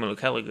family, I'm gonna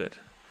look hella good.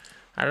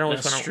 I don't know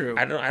what's That's gonna. true.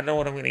 I don't know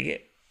what I'm gonna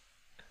get.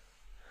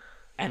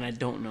 And I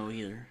don't know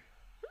either.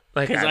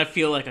 Like, Because I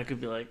feel like I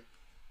could be like,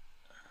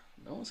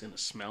 no one's going to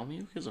smell me.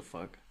 Who gives a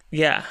fuck?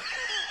 yeah.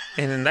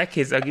 And in that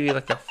case, I'll give you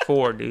like a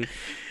 4, dude.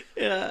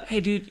 Yeah.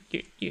 Hey, dude,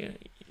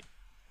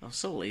 I'm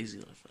so lazy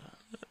like that.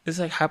 it's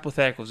like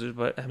hypotheticals, dude.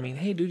 But I mean,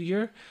 hey, dude,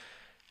 you're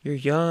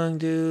young,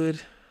 dude.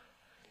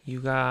 You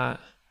got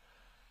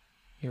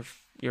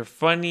you're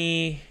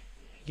funny.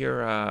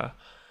 You're a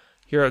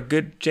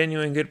good,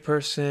 genuine, good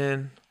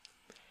person.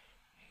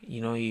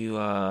 You know, you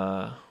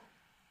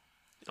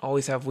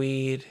always have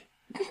weed.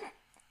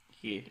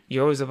 Yeah.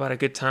 You're always about a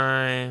good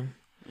time.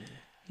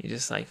 You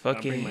just like fuck I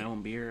it. bring my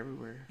own beer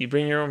everywhere. You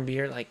bring your own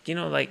beer, like, you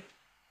know, like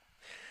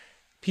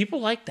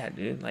people like that,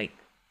 dude. Like,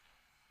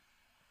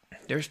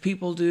 there's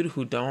people, dude,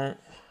 who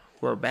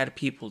are bad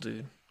people,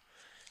 dude.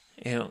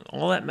 And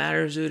all that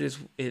matters, dude, is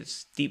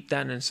it's deep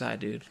down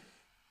inside, dude.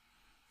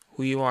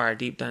 Who you are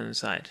deep down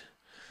inside.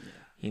 Yeah.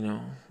 You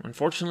know,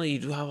 unfortunately, you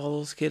do have all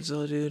those kids,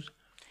 though, dude.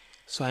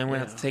 So I'm gonna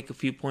have to take a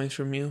few points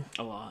from you.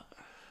 A lot. A lot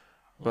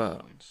But, of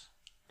points.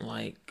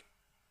 like,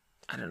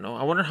 I don't know.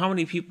 I wonder how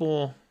many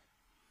people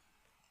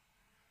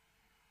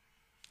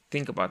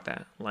think about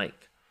that. Like,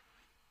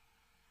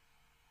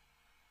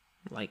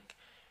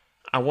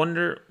 I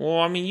wonder. Well,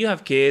 I mean, you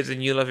have kids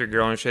and you love your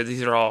girl and shit.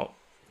 These are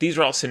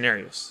all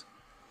scenarios.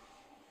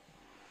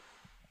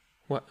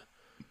 What?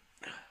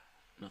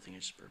 Nothing, I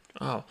just burped.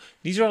 Oh,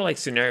 these are all like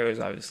scenarios.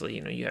 Obviously,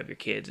 you know, you have your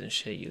kids and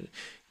shit.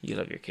 You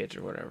love your kids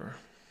or whatever.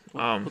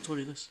 Who told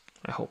you this?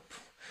 I hope.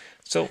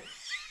 So,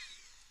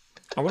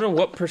 I wonder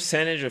what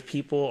percentage of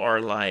people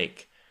are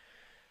like.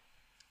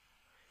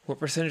 What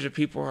percentage of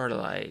people are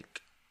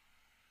like?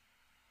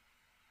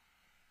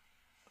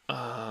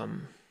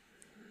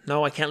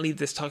 No, I can't leave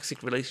this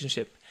toxic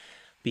relationship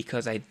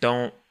because I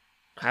don't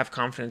have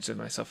confidence in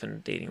myself in the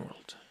dating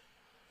world.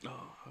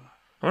 Oh,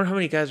 I wonder how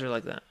many guys are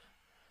like that.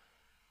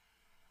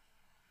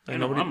 I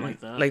know I'm like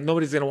that. Like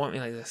nobody's gonna want me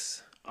like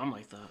this. I'm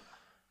like that.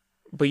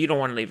 But you don't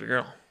want to leave your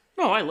girl.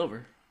 No, I love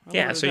her. I love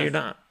Yeah, her so to you're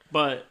death. not.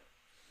 But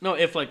no,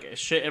 if like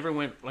shit ever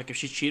went, like if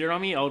she cheated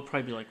on me, I would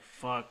probably be like,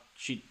 fuck,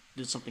 she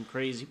did something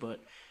crazy. But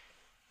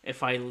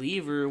if I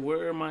leave her,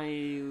 what am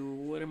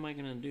I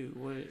gonna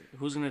do?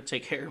 Who's gonna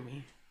take care of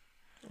me?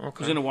 Okay.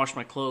 Who's gonna wash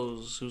my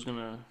clothes? Who's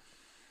gonna?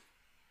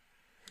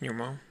 Your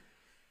mom?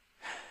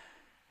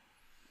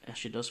 And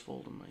she does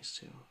fold them nice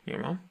too. Your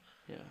mom?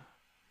 Yeah,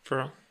 For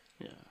real?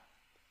 yeah.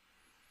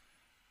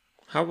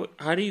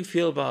 How do you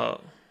feel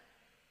about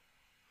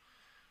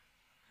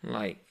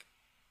like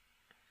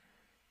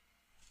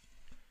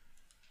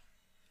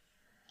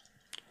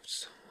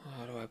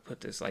how do I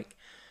put this? Like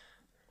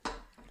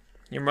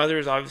your mother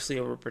is obviously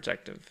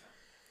overprotective.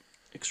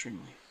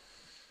 Extremely.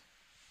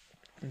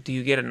 Do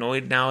you get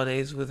annoyed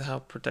nowadays with how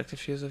protective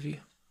she is of you?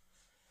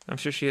 I'm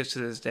sure she is to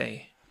this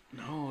day.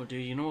 No,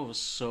 dude. You know what was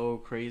so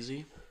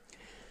crazy?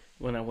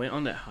 When I went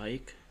on that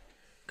hike,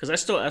 because I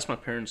still ask my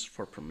parents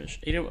for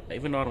permission.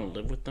 Even though I don't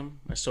live with them,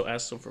 I still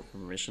ask them for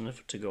permission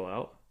to go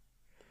out.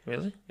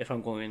 Really? If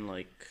I'm going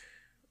like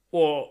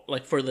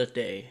for the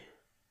day.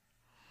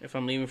 If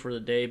I'm leaving for the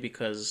day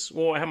because,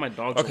 I have my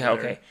dogs Okay,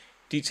 over there. okay.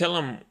 Do you tell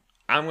them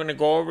I'm gonna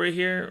go over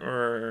here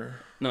or?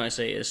 No, I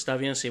say, está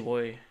bien si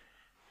voy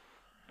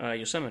a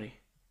Yosemite.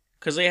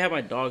 Because they have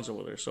my dogs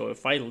over there, so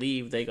if I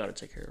leave, they gotta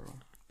take care of them.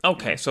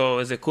 Okay, so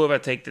is it cool if I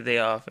take the day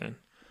off and?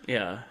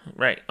 Yeah.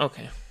 Right.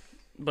 Okay.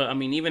 But, I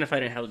mean, even if I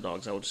didn't have the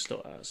dogs, I would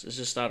still ask. It's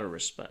just out of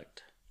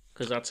respect.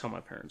 Because that's how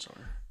my parents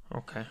are.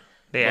 Okay.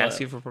 They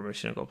ask you for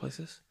permission to go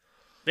places?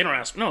 They don't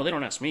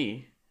ask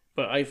me.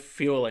 But I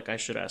feel like I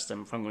should ask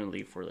them if I'm going to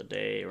leave for the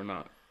day or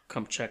not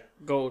come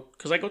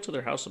because I go to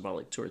their house about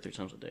like 2 or 3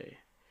 times a day.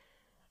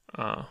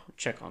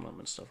 Check on them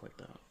and stuff like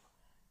that.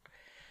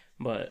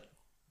 But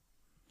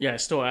yeah, I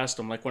still asked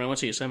them. Like when I went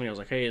to Yosemite, I was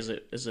like, "Hey, is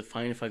it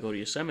fine if I go to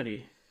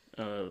Yosemite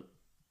on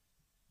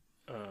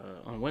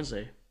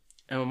Wednesday?"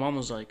 And my mom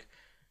was like,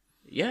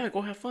 "Yeah,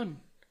 go have fun."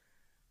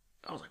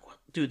 I was like, "What,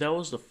 dude? That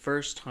was the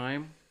first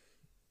time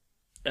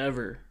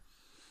ever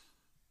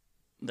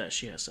that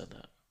she has said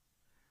that."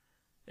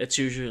 It's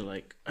usually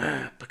like,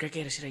 ¿para qué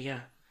quieres ir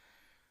allá?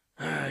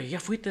 Ya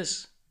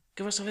fuites.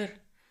 ¿Qué vas a ver?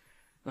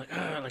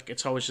 Like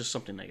it's always just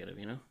something negative,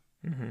 you know.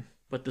 Mm-hmm.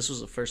 But this was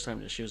the first time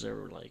that she was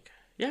ever like,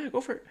 "Yeah,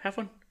 go for it, have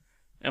fun."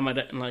 And my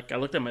dad, and like I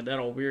looked at my dad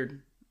all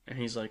weird, and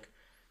he's like,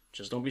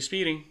 "Just don't be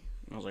speeding."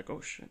 And I was like,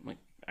 "Oh shit!" Like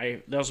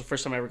that was the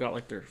first time I ever got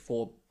like their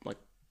full like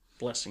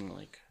blessing,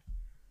 like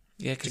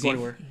Yeah, because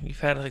anywhere. You've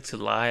had like to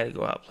lie to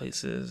go out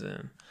places,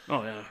 and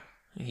Oh yeah.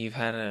 you've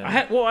had a.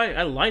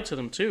 I lied to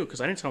them too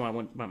because I didn't tell them I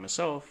went by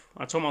myself.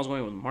 I told them I was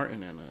going with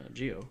Martin and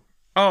Gio.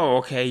 Oh,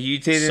 okay. You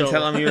didn't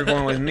tell them you were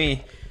going with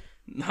me.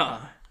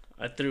 Nah,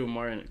 I threw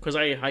Martin because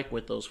I hike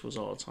with those fools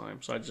all the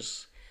time. So I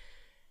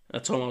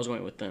told them I was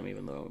going with them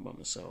even though I went by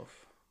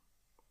myself.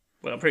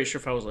 But I'm pretty sure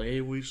if I was like,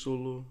 "Hey, we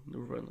solo," they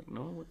were like,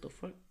 "No, what the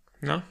fuck?"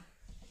 No,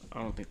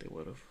 I don't think they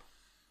would have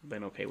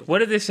been okay with it.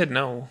 what if they said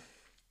no?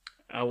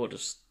 I would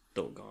have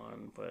still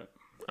gone, but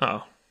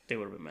Oh, they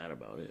would have been mad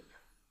about it.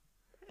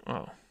 oh.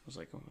 I was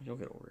like, "Oh, you'll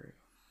get over it."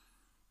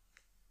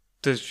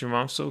 Does your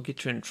mom still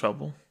get you in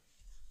trouble?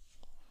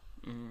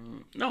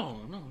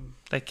 No.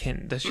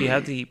 Like, does she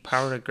have the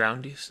power to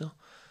ground you still?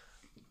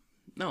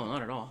 No,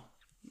 not at all.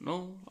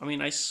 No, I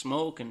mean, I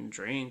smoke and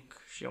drink.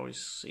 She always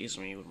sees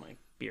me with my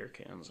beer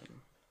cans,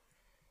 and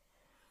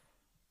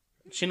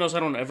she knows I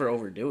don't ever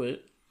overdo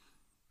it.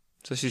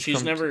 So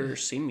She's never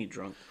seen me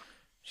drunk.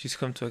 She's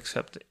come to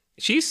accept it.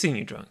 She's seen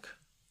you drunk.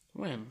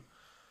 When?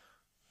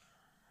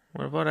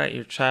 What about at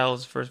your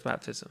child's first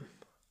baptism?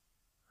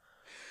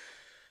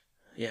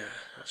 Yeah,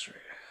 that's right.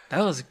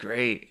 That was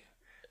great.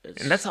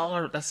 And that's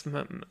all. That's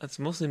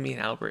mostly me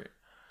and Albert.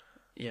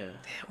 Yeah,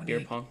 Damn,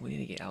 beer pong. We need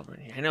to get Albert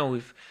in here. I know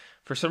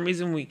for some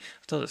reason I'll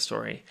tell the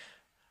story.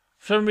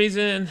 For some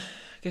reason,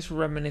 I guess we're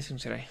reminiscing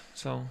today.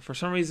 So for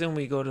some reason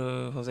we go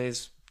to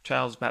Jose's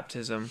child's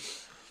baptism,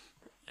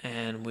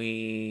 and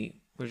we're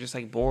just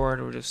like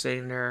bored. We're just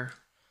sitting there,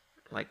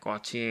 like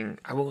watching.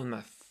 I went with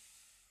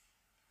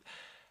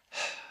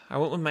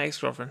my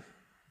ex-girlfriend.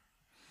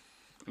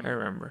 I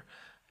remember.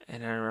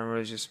 And I remember it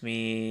was just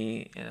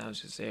me, and I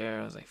was just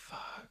there. I was like,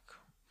 fuck.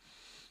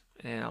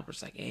 And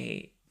Albert's like,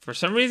 hey. For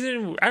some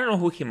reason, I don't know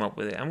who came up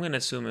with it. I'm going to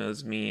assume it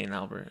was me and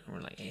Albert. And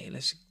we're like, hey,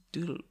 let's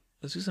do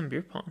some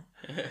beer pong.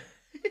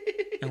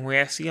 And we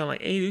asked you, I'm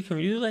like, hey, dude, can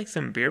we do like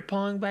some beer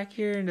pong back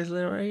here in this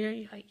little area?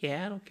 You're like,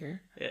 yeah, I don't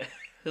care. Yeah,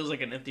 it was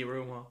like an empty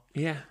room, huh?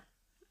 Yeah.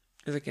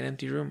 It was like an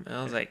empty room. And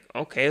I was like,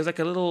 okay. It was like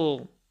a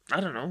little, I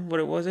don't know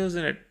what it was. It was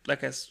in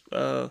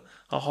a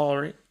hall,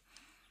 right?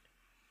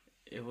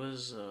 It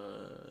was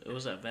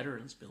that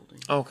veterans building.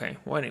 Okay.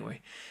 Well,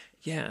 anyway,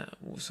 yeah.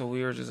 So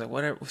we were just like,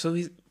 whatever. So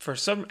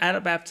at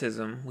a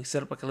baptism, we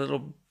set up like a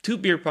little 2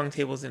 beer pong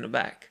tables in the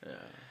back. Yeah.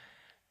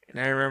 And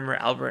I remember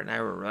Albert and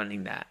I were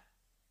running that.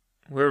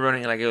 We were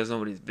running it like it was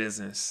nobody's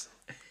business.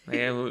 Like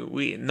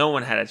no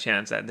one had a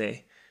chance that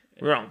day.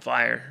 We were on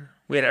fire.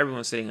 We had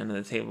everyone sitting under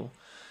the table.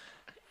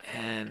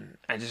 And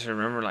I just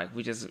remember like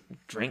we just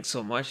drank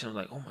so much, and I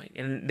was like, oh my!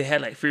 And they had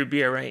like free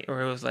beer, right?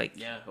 Or it was like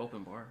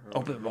open bar.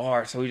 Open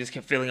bar. So we just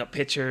kept filling up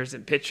pitchers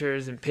and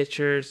pitchers and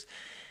pitchers.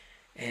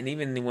 And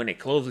even when it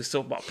closed, we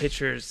still bought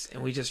pitchers,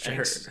 and we just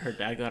drank. Her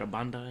dad got a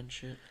banda and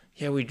shit.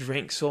 Yeah, we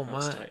drank so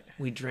much. Tight.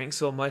 We drank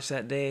so much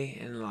that day,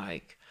 and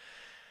like,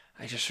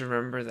 I just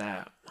remember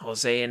that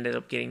Jose ended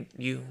up getting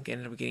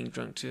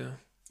drunk too.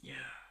 Yeah.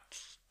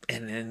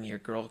 And then your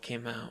girl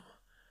came out.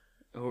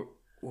 What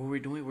were we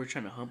doing? We were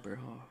trying to hump her,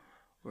 huh?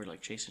 We were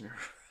like chasing her.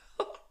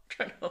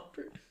 Trying to hump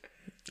her.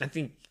 I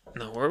think,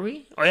 no, were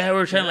we? Oh yeah, we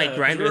were trying to like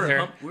grind with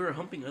her. We were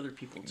humping other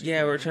people too.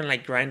 Yeah, we were trying to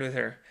like grind with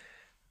her.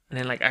 And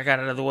then like I got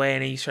out of the way,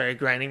 and then you started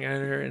grinding on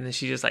her, and then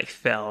she just like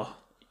fell.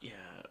 Yeah,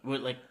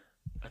 but like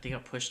I think I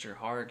pushed her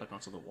hard like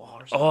onto the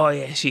wall or something. Oh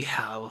yeah, she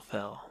hella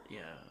fell.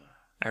 Yeah,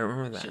 I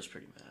remember that. She was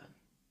pretty mad.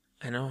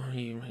 I know,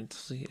 you might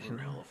see. We were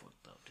hella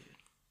fucked up, dude.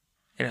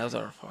 And that was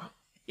our fault.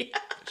 Yeah.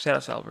 Shout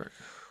out to Albert.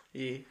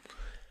 Yeah.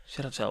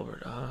 Shout out to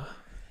Albert.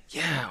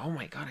 Yeah. Oh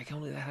my god, I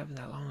can't believe that happened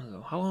that long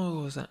ago. How long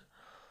ago was that?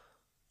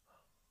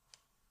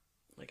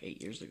 Like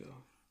 8 years ago.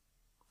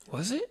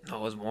 Was it? No,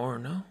 it was more.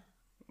 No.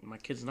 My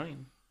kid's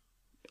 9.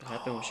 It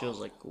happened when she was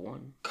like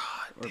 1. God.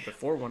 Or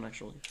before 1,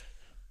 actually.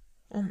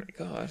 Oh my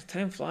god,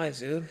 time flies,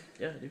 dude.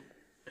 Yeah, dude.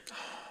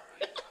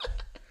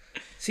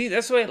 See,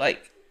 that's why,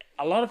 like,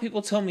 a lot of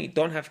people tell me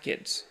don't have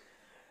kids.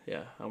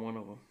 Yeah, I'm one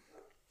of them.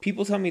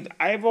 People tell me,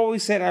 I've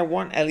always said I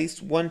want at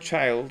least one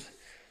child,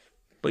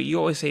 but you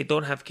always say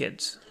don't have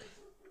kids.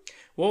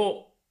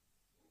 Well,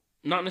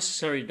 not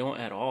necessarily don't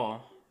at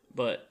all,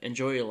 but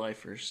enjoy your life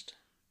first.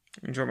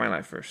 Enjoy my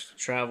life first.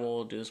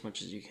 Travel, do as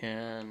much as you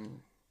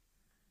can.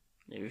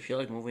 If you feel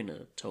like moving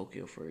to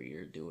Tokyo for a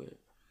year, do it.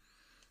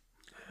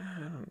 I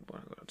don't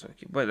want to go to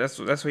Tokyo, but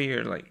that's why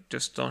you're like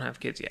just don't have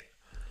kids yet.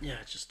 Yeah,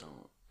 just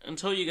don't.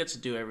 Until you get to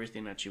do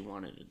everything that you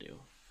wanted to do.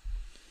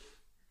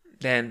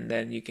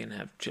 Then you can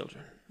have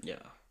children. Yeah.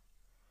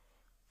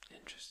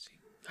 Interesting.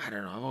 I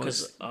don't know.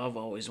 Because I've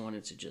always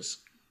wanted to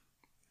just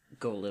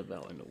go live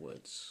out in the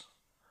woods.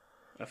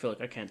 I feel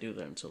like I can't do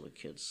that until the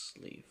kids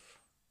leave.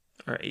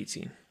 Or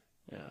 18.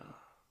 Yeah.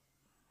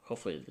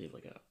 Hopefully they leave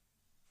like at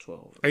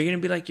 12. Are you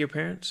gonna be like your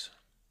parents?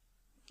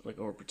 Like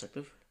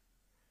overprotective?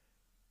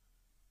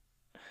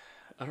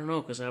 I don't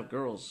know, because I have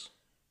girls.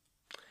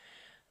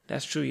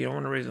 That's true. You don't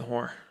want to raise a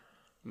whore.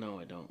 No,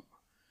 I don't.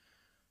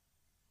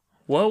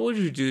 What would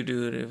you do,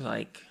 dude, if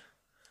like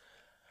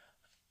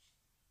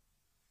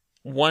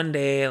one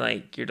day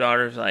like your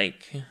daughter's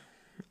like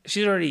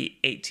she's already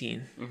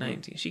 18,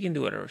 19. She can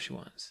do whatever she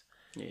wants.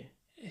 Yeah.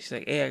 And she's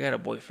like, hey, I got a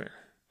boyfriend.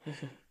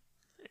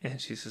 And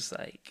she's just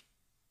like,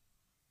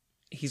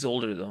 he's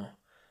older though.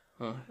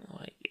 Huh?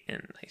 Like,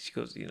 and like she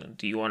goes,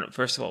 do you want to,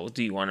 first of all,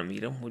 do you want to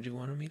meet him? Would you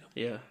want to meet him?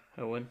 Yeah,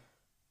 I would.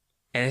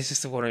 And it's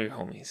just one of your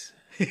homies.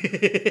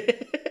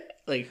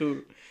 Like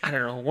who? I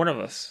don't know, one of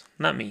us,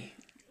 not me.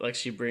 Like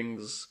she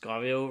brings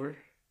Gavi over?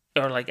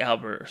 Or like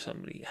Albert or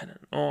somebody. I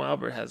don't know. Oh,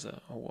 Albert has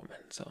a woman,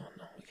 so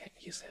no, we can't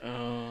use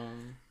that.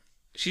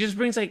 She just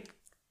brings like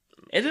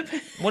It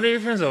depends. one of your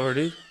friends over,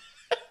 dude.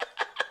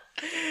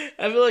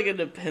 I feel like it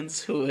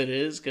depends who it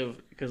is,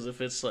 because if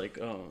it's like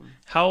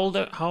How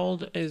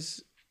old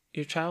is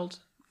your child?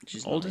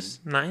 she's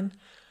Oldest? 9?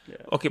 Yeah.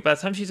 Okay, by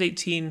the time she's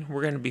 18,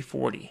 we're gonna be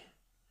 40.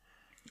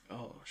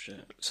 Oh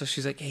shit. So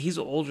she's like, hey, he's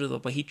older though,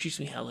 but he treats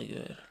me hella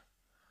good.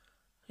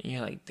 And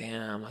you're like,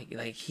 damn, like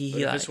he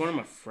But if like, it's one of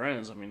my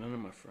friends, I mean, none of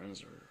my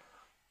friends are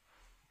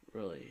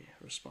really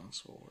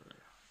responsible.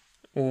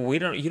 well, you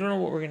don't know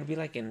what we're gonna be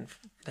like in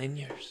 9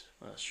 years.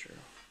 That's true.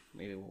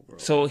 Maybe we'll grow.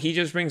 So he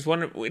just brings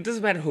one. It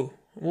doesn't matter who.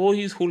 We'll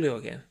use Julio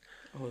again.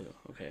 Oh,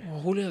 okay.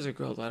 Well, Julio's a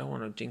girl, though. I don't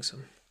want to jinx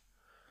him.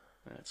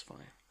 That's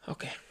fine.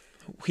 Okay.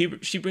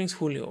 She brings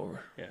Julio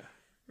over. Yeah.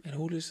 And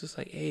Julio's just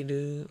like, hey,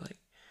 dude, like.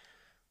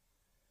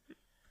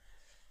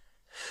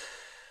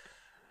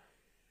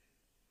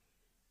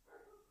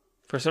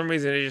 For some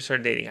reason, they just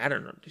started dating. I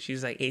don't know.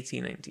 She's like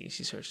 18, 19.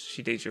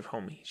 She dates your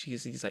homie.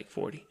 He's like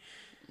 40.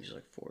 He's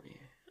like 40.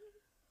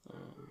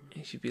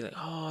 And she'd be like,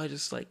 oh, I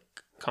just like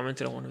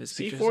commented on one of his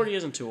See, pictures. 40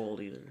 isn't too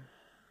old either.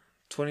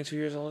 22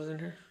 years older than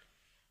her?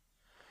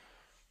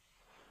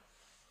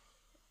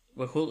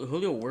 But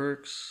Julio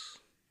works.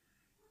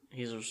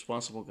 He's a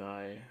responsible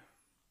guy.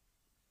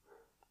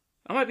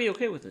 I might be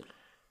okay with it.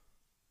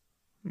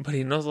 But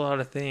he knows a lot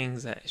of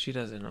things that she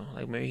doesn't know.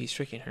 Like maybe he's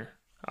tricking her.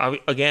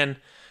 Again,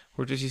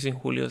 we're just using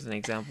Julio as an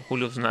example.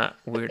 Julio's not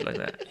weird like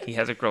that. He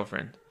has a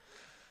girlfriend.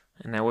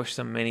 And I wish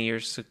them many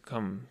years to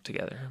come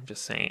together. I'm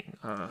just saying.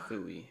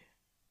 Fooey.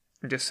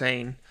 I'm just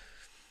saying.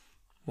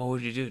 What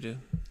would you do, dude?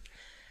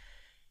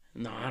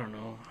 No, I don't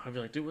know. I'd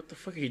be like, dude, what the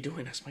fuck are you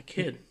doing? That's my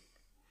kid.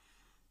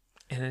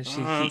 And then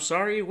I'm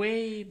sorry,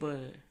 way,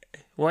 but...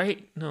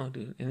 Why? No,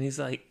 dude. And he's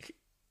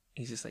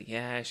just like,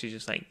 yeah, she's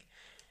just like,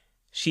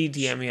 she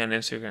DM'd me on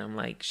Instagram,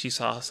 like, she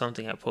saw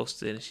something I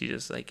posted, and she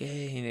just like,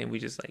 hey, and then we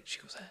just like, she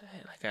goes,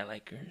 hey, like, I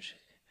like her and shit.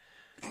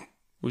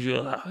 Would you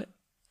allow it?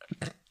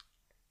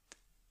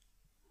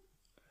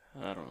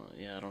 I don't know.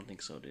 Yeah, I don't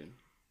think so, dude.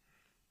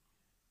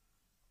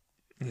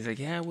 He's like,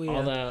 yeah, we...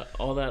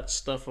 All that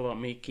stuff about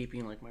me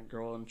keeping, like, my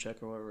girl in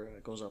check or whatever,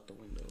 it goes out the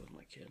window with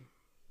my kid.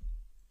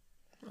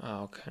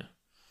 Oh, okay.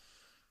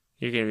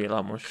 You're going to be a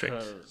lot more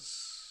strict.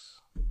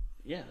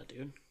 Yeah,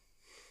 dude.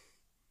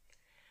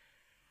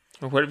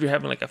 Or what if you're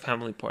having, like, a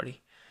family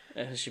party?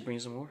 And she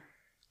brings them over?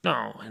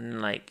 No,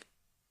 and, like,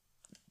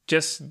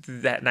 just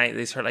that night,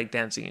 they start, like,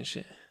 dancing and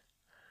shit.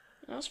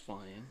 That's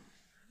fine.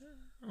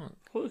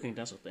 Julio can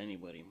dance with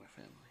anybody in my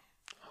family.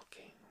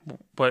 Okay.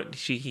 But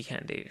he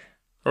can't date her.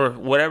 Or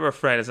whatever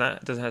friend,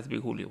 it doesn't have to be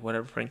Julio.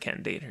 Whatever friend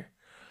can't date her.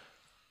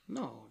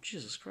 No,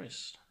 Jesus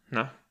Christ.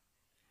 No?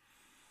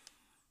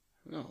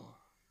 No.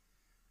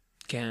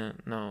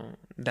 Can't, no.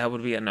 That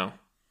would be a no.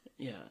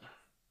 Yeah.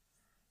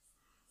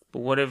 But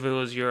what if it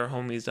was your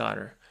homie's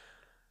daughter?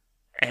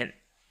 And,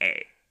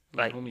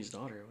 like... My homie's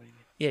daughter, what do you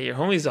mean? Yeah, your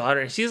homie's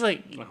daughter. She's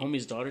like... My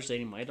homie's daughter's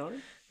dating my daughter?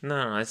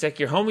 No, it's like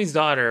your homie's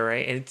daughter,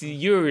 right? And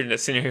you're in the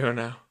scenario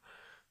now.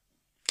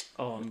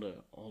 Oh, I'm the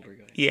older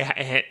guy. Yeah,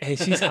 and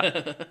she's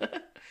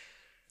hot.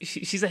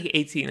 She's like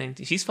 18,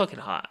 19. She's fucking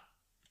hot.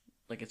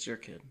 Like it's your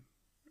kid.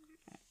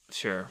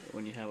 Sure.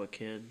 When you have a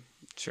kid,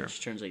 Sure.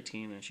 she turns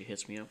 18 and she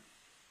hits me up.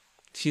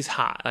 She's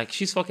hot. Like,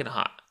 she's fucking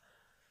hot.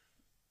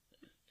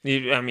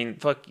 I mean,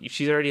 fuck,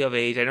 she's already of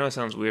age. I know it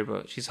sounds weird,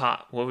 but she's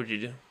hot. What would you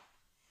do?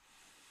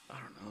 I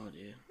don't know,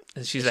 dude.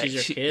 And she's If like...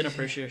 she's your kid, I'm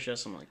pretty sure she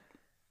has some, like,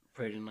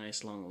 pretty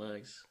nice long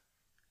legs.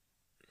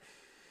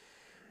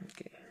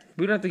 Okay.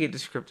 We don't have to get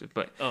descriptive,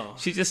 but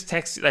she just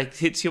texts, like,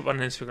 hits you up on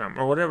Instagram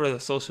or whatever the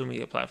social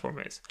media platform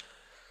is.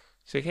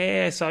 She's like,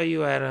 hey, I saw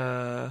you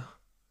at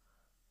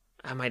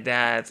my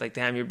dad's. Like,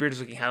 damn, your beard is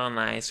looking hella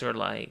nice. Or,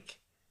 like...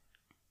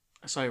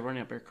 I saw you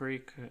running at Bear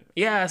Creek.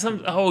 Yeah,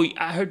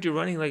 I heard you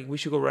running. Like, we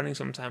should go running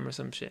sometime or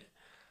some shit.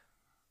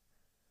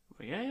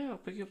 But yeah, I'll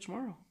pick you up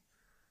tomorrow.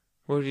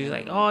 Or would you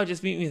like, oh,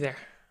 just meet me there.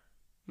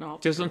 No,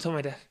 Just don't tell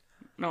my dad.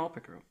 No, I'll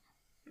pick her up.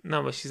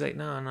 No, but she's like,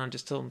 no,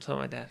 just tell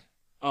my dad.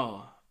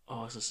 Oh,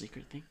 it's a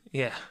secret thing?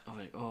 Yeah. I'm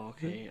like, oh,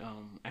 okay.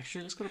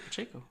 Actually, let's go to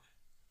Pacheco.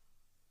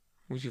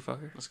 Would you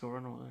fuck her? Let's go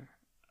run over there.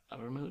 I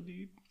don't know,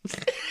 dude.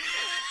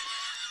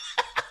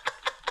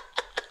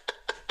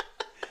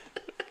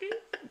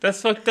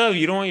 That's fucked up.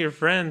 You don't want your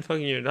friend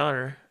fucking your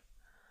daughter.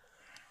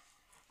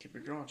 Keep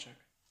your girl in check.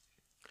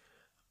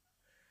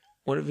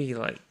 What if he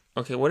like?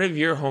 Okay, what if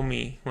your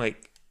homie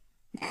like?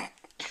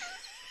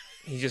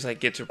 He just like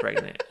gets her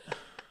pregnant.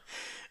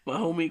 My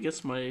homie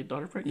gets my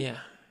daughter pregnant. Yeah.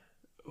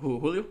 Who,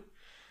 Julio?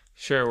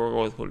 Sure, we'll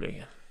go with Julio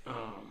again.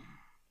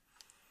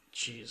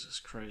 Jesus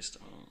Christ.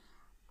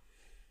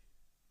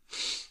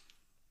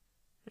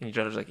 And your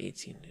daughter's like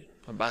 18, dude.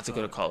 About to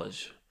go to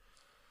college.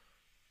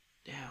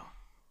 Yeah.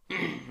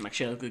 Like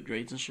she had good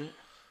grades and shit.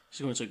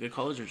 She's going to a good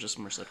college or just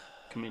Merced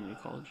community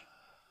college?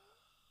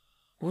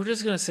 We're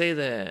just gonna say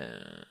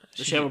that.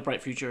 Does she have a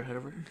bright future ahead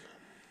of her?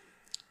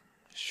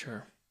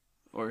 Sure.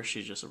 Or is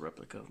she just a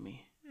replica of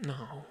me?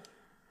 No,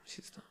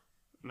 she's not.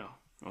 No.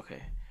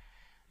 Okay.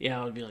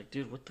 Yeah, I would be like,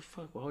 dude, what the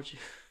fuck? Why would you?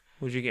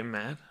 Would you get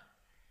mad?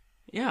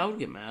 Yeah, I would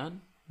get mad.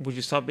 Would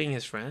you stop being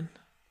his friend?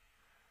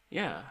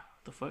 Yeah.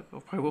 What the fuck?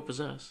 I'll probably whoop his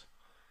ass.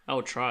 I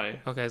would try.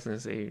 Okay, I was gonna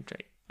say you'd try.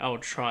 I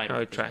would try. I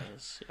would try.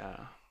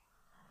 Yeah.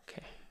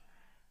 Okay.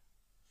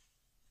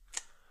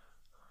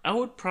 I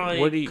would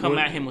probably come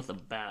at him with a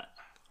bat.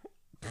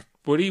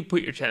 Where do you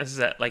put your chances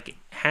at, like,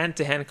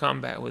 hand-to-hand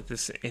combat with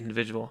this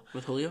individual?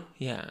 With Julio?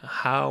 Yeah.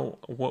 How?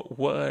 What?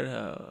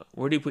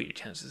 Where do you put your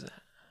chances at?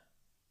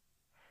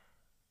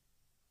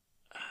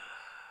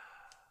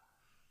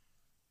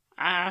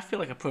 I feel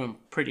like I put him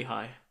pretty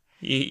high.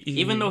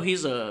 Even though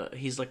he's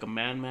like a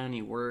man,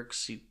 he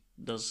works, he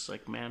does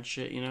like man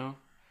shit, you know.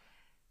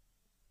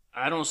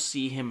 I don't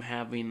see him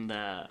having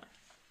that.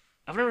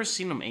 I've never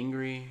seen him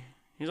angry.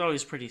 He's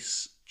always pretty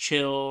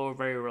chill,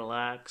 very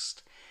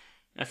relaxed.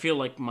 I feel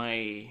like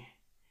my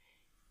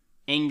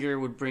anger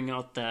would bring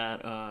out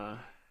that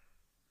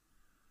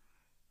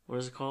what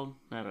is it called?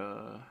 That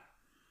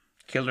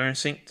Killer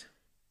instinct.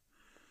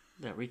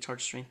 That retard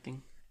strength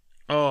thing.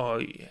 Oh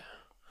yeah.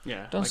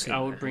 Yeah, Don't like say I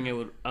would that. bring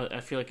it. I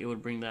feel like it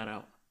would bring that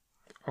out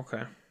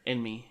Okay.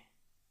 in me,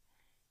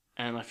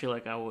 and I feel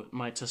like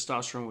my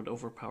testosterone would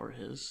overpower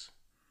his.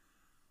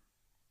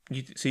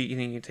 So you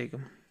think you take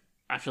him?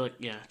 I feel like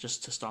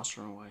just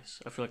testosterone wise,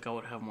 I feel like I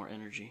would have more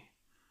energy.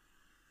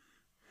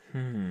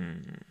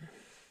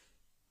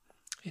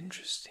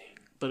 Interesting.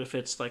 But if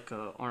it's like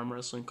a arm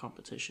wrestling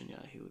competition,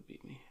 yeah, he would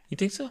beat me. You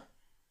think so?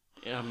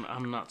 Yeah,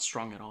 I'm not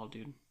strong at all,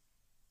 dude.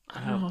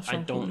 I don't know how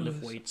strong I don't Julio lift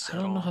is. weights I at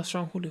don't all. know how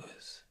strong Julio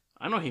is.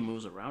 I know he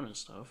moves around and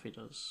stuff. He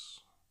does.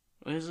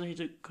 Isn't he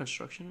do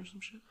construction or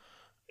some shit?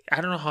 I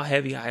don't know how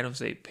heavy items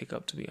they pick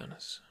up, to be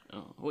honest.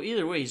 Oh, well,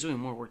 either way, he's doing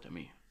more work than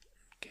me.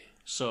 Okay.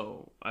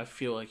 So I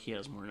feel like he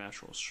has more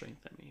natural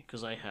strength than me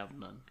because I have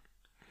none.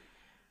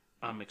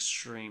 I'm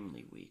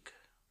extremely weak.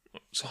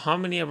 So how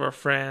many of our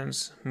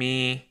friends,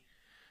 me,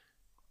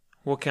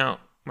 we'll count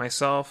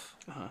myself,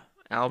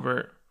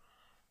 Albert,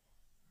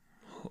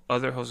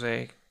 other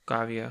Jose,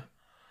 Gavia,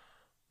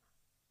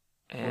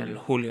 and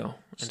Julio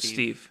and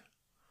Steve.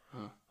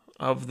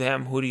 Of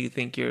them, who do you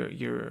think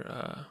you're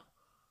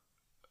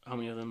How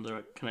many of them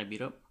can I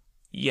beat up?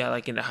 yeah,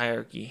 like in the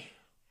hierarchy?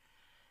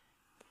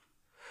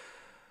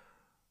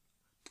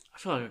 I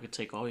feel like I could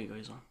take all you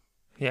guys on.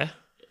 Yeah?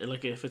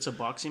 Like if it's a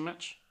boxing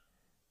match,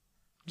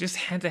 Just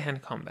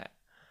hand-to-hand combat.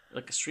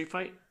 like a street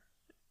fight.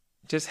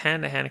 Just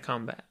hand-to-hand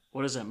combat.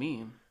 What does that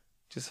mean?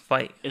 Just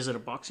fight. Is it a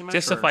boxing match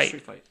Just or a fight.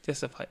 street fight?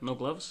 Just a fight. No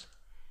gloves.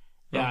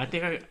 No.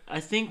 Yeah, I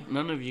think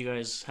none of you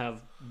guys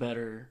have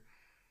better.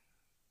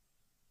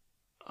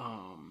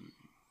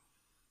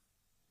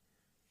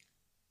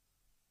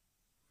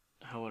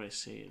 How would I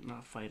say it?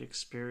 Not fight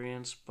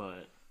experience,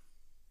 but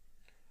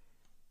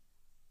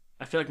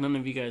I feel like none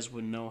of you guys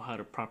would know how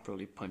to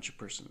properly punch a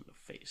person in the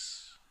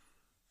face.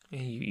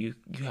 And you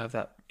have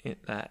that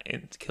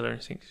killer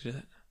instinct to do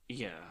that.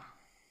 Yeah.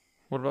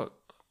 What about?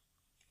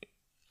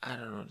 I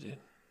don't know, dude.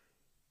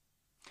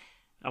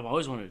 I've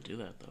always wanted to do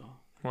that though.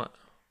 What?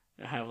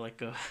 Have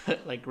like a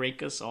like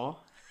rake us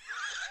all.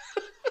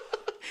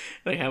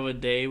 Like have a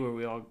day where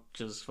we all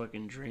just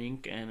fucking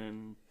drink and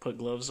then put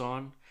gloves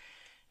on,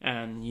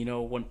 and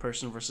one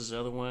person versus the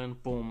other one.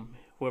 Boom,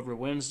 whoever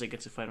wins, they get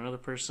to fight another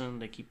person.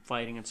 They keep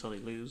fighting until they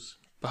lose.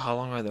 But how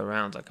long are the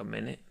rounds? Like a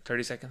minute?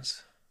 30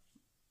 seconds?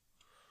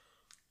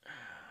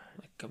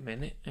 Like a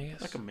minute, I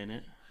guess. Like a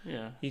minute,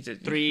 yeah. You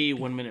did 3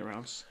 1-minute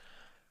rounds.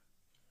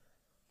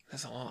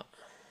 That's a lot.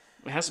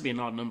 It has to be an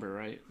odd number,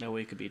 right? That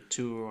way it could be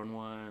 2 on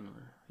 1,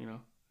 or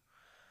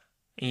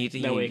And you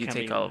think That way you it can't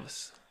take be- all of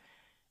us?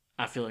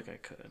 I feel like I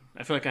could.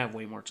 I feel like I have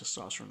way more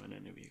testosterone than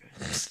any of you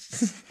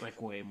guys.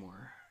 Like way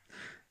more.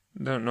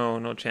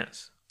 No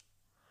chance.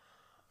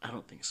 I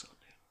don't think so,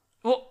 dude.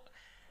 Well,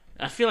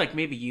 I feel like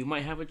maybe you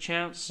might have a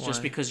chance just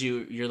Why? because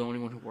you're the only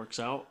one who works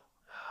out.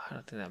 I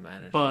don't think that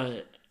matters.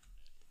 But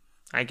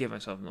I give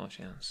myself no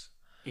chance.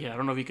 Yeah, I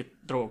don't know if you could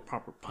throw a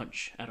proper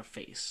punch at a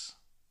face.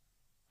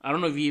 I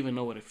don't know if you even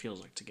know what it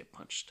feels like to get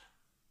punched.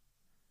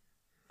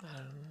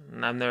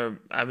 I've never.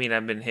 I mean,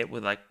 I've been hit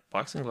with like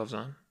boxing gloves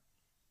on.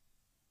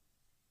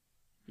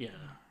 Yeah,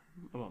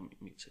 well,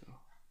 me too.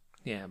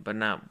 Yeah, but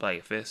not by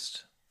a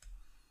fist.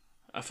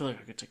 I feel like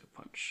I could take a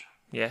punch.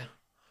 Yeah.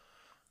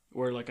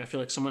 Where, like, I feel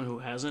like someone who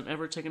hasn't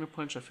ever taken a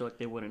punch, I feel like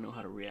they wouldn't know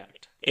how to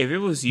react. If it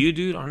was you,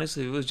 dude,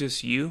 honestly, if it was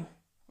just you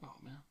Oh,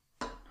 man.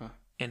 Huh?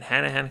 in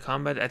hand-to-hand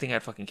combat, I think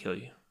I'd fucking kill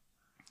you.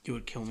 You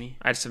would kill me?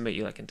 I'd submit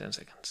you like in 10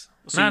 seconds.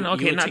 So No,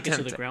 okay, you would not take 10 it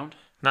to the ground?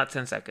 Not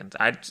 10 seconds.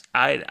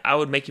 I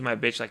would make you my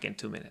bitch like in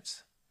 2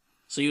 minutes.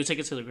 So you would take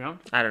it to the ground?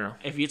 I don't know.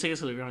 If you take it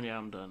to the ground, yeah,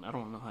 I'm done. I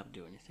don't know how to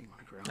do anything on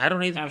the ground. I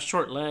don't either. I have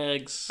short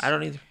legs. I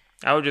don't either.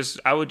 I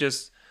would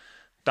just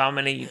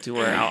dominate you to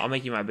where I'll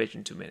make you my bitch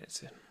in 2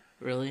 minutes.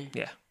 Really?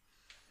 Yeah.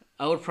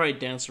 I would probably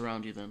dance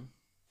around you then.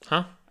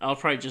 Huh? I would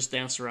probably just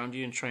dance around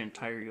you and try and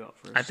tire you out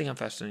first. I think I'm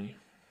faster than you.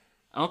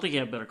 I don't think you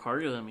have better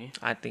cardio than me.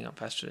 I think I'm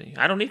faster than you.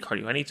 I don't need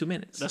cardio. I need 2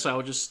 minutes. That's why I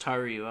would just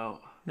tire you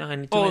out. No, I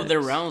need 2 minutes. Oh,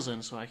 they're rounds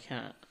then, so I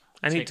can't.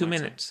 I need take 2 my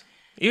time. minutes.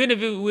 Even if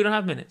we don't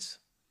have minutes.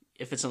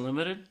 If it's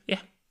unlimited, Yeah.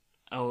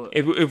 I would.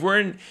 If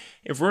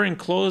we're in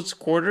closed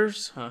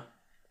quarters, Huh?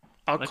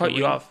 I'll Like cut a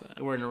you ring? off.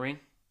 We're in a ring.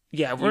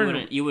 Yeah,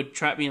 You would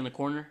trap me in the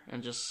corner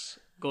and just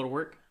go to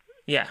work.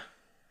 Yeah.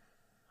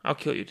 I'll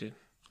kill you, dude.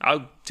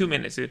 2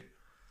 minutes, dude.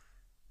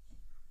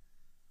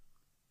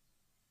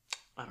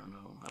 I don't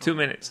know. 2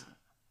 minutes.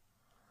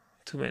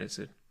 2 minutes,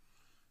 dude.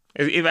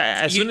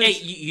 As soon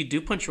as You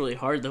do punch really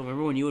hard though.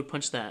 Remember when you would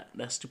punch that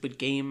stupid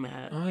game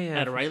at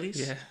O'Reilly's?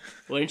 Yeah.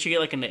 Well, didn't you get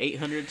like in the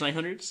 800s,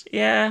 900s?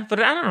 Yeah, but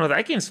I don't know.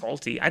 That game's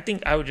faulty. I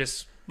think I would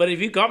just. But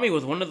if you got me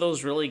with one of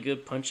those really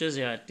good punches,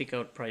 yeah, I think I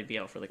would probably be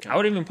out for the count. I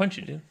wouldn't even punch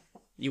you, dude.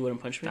 You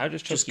wouldn't punch me? I would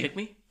just choke you. kick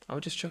me? I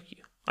would just choke you.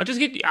 I'll just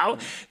get you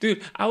out,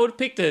 dude. I would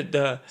pick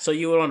the. So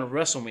you would want to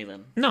wrestle me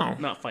then? No,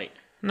 Not fight.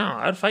 no.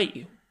 I'd fight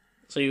you.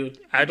 So you would.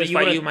 I'd but just fight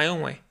wouldn't- you my own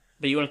way.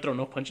 But you want to throw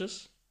no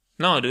punches?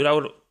 No, dude. I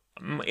would.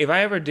 If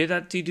I ever did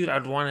that to you, dude,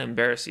 I'd want to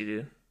embarrass you,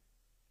 dude.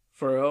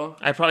 For real?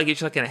 I'd probably get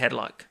you like in a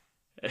headlock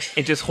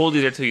and just hold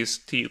you there till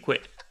you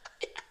quit.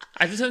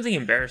 I do something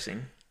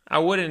embarrassing. I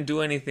wouldn't do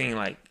anything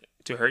like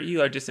to hurt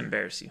you. I'd just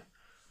embarrass you.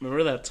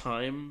 Remember that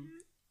time?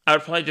 I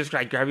would probably just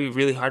like grab you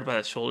really hard by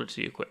the shoulder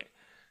till you quit.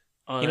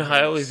 Oh, You know that how I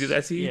hurts. always do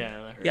that to you?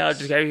 Yeah, that hurts. Yeah, I'll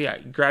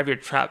just grab your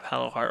trap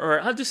hella hard, or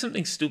I'll do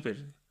something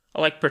stupid.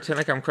 I'll like pretend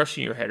like I'm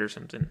crushing your head or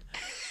something,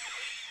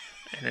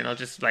 and then I'll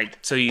just like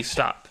so you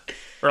stop,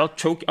 or I'll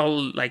choke.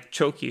 I'll like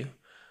choke you.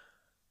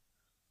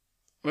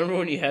 Remember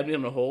when you had me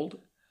on a hold?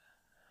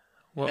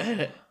 What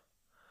Where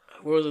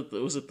was it?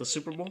 Was it the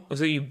Super Bowl? was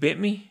it? You bit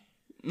me?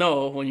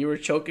 No, when you were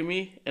choking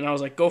me, and I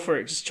was like, "Go for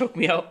it, just choke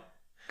me out,"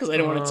 because I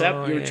didn't want to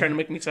tap. You were yeah. trying to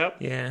make me tap.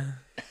 Yeah.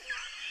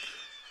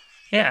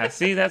 Yeah.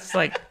 See, that's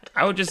like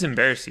I would just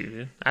embarrass you,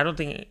 dude. I don't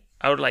think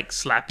I would like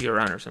slap you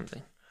around or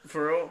something.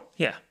 For real?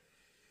 Yeah,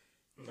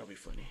 That'd be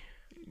funny.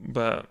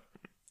 but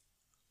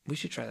we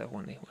should try that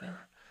one day. Whatever.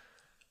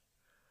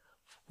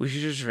 We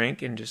should just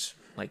drink and just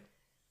like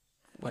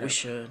whatever. We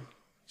should.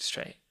 Just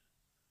try it.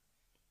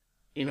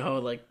 You know how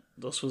like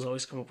those fools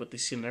always come up with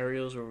these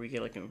scenarios where we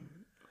get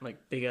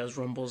like big ass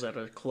rumbles at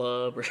a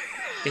club or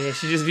Yeah, it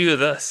should just be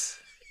with us.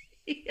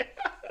 yeah.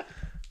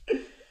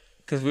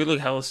 Because we look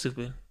hella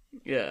stupid.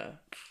 Yeah,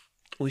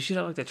 We should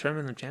have like the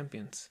Tournament of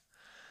Champions.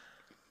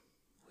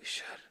 We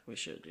should. we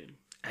should, dude.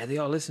 And they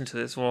all listen to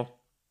this. Well,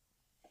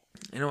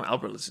 I know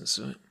Albert listens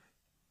to it.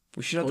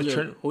 We should have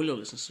the Julio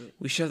listens to it.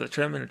 We should have the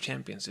Tournament of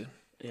Champions, dude.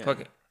 Yeah.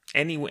 Fuck it.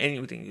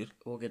 Anything, dude.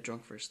 We'll get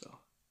drunk first though.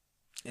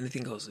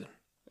 Anything goes, dude.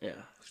 Yeah.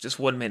 Just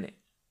 1 minute.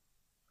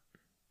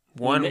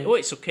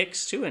 Wait, so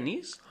kicks too and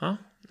knees? Huh?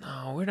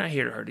 No, we're not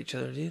here to hurt each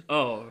other, dude.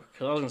 Oh,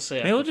 because I was gonna say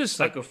Maybe we'll just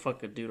I like could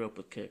fuck a dude up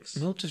with kicks.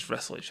 we'll just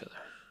wrestle each other.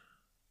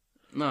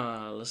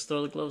 Nah, let's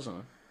throw the gloves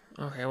on.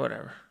 Okay,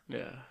 whatever.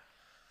 Yeah,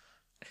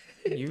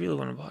 You really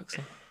want to box,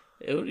 huh?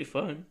 it would be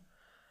fun.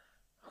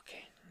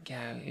 Okay.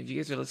 Yeah, if you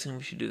guys are listening,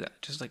 we should do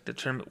that. Just like the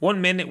tournament. 1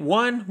 minute,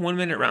 one 1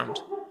 minute round.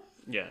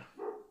 Yeah.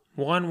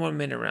 1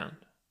 minute round.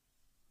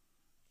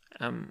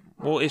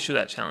 We'll issue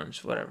that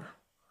challenge, whatever.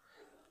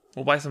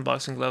 We'll buy some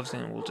boxing gloves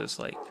and we'll just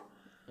like,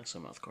 And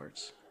some mouth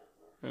guards.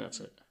 And that's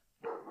it.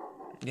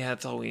 yeah,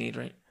 that's all we need,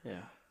 right?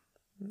 Yeah.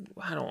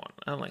 I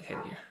don't like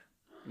headgear.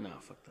 No,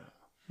 fuck that.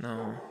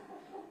 No,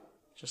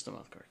 Just the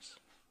mouth guards.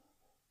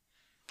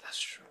 that's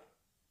true.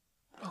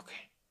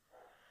 Okay.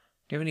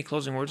 Do you have any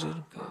closing words,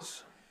 dude?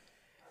 Because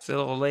it's a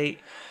little late.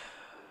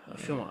 I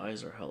feel my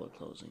eyes are hella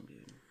closing,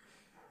 dude.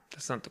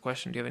 That's not the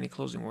question. Do you have any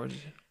closing words?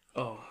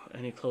 Oh,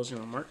 any closing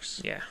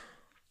remarks? Yeah.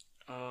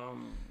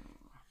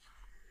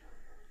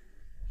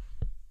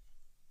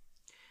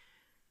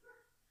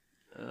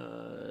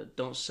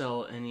 Don't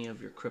sell any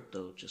of your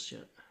crypto just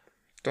yet.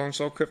 Don't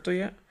sell crypto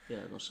yet? Yeah,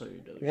 don't sell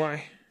your Doge.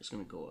 Why? It's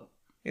gonna go up.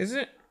 Is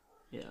it?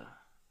 Yeah.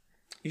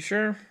 You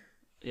sure?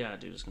 Yeah,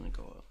 dude, it's gonna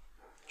go up.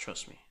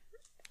 Trust me.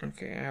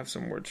 Okay, I have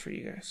some words for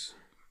you guys.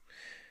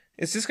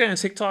 It's this guy on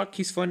TikTok.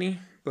 He's funny,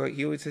 but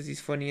he always says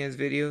he's funny as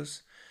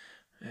videos.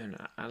 And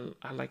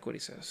I like what he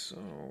says. So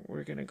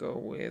we're going to go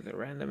with a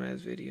random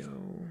ass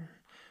video.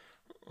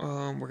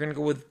 We're gonna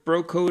go with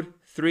bro code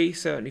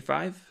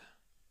 375.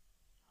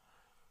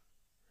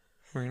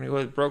 We're gonna go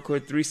with bro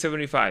code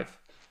 375.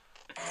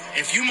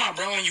 If you my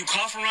bro and you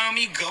cough around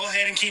me, go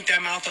ahead and keep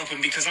that mouth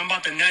open because I'm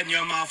about to nut in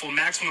your mouth with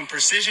maximum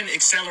precision,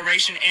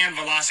 acceleration, and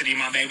velocity,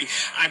 my baby.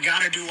 I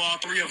gotta do all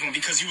three of them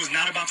because you was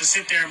not about to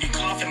sit there and be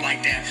coughing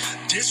like that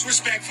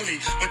disrespectfully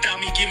without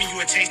me giving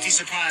you a tasty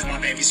surprise, my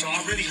baby. So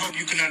I really hope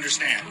you can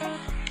understand.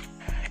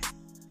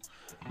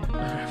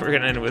 We're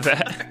gonna end with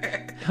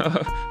that.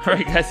 All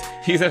right, guys.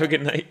 You guys have a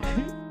good night.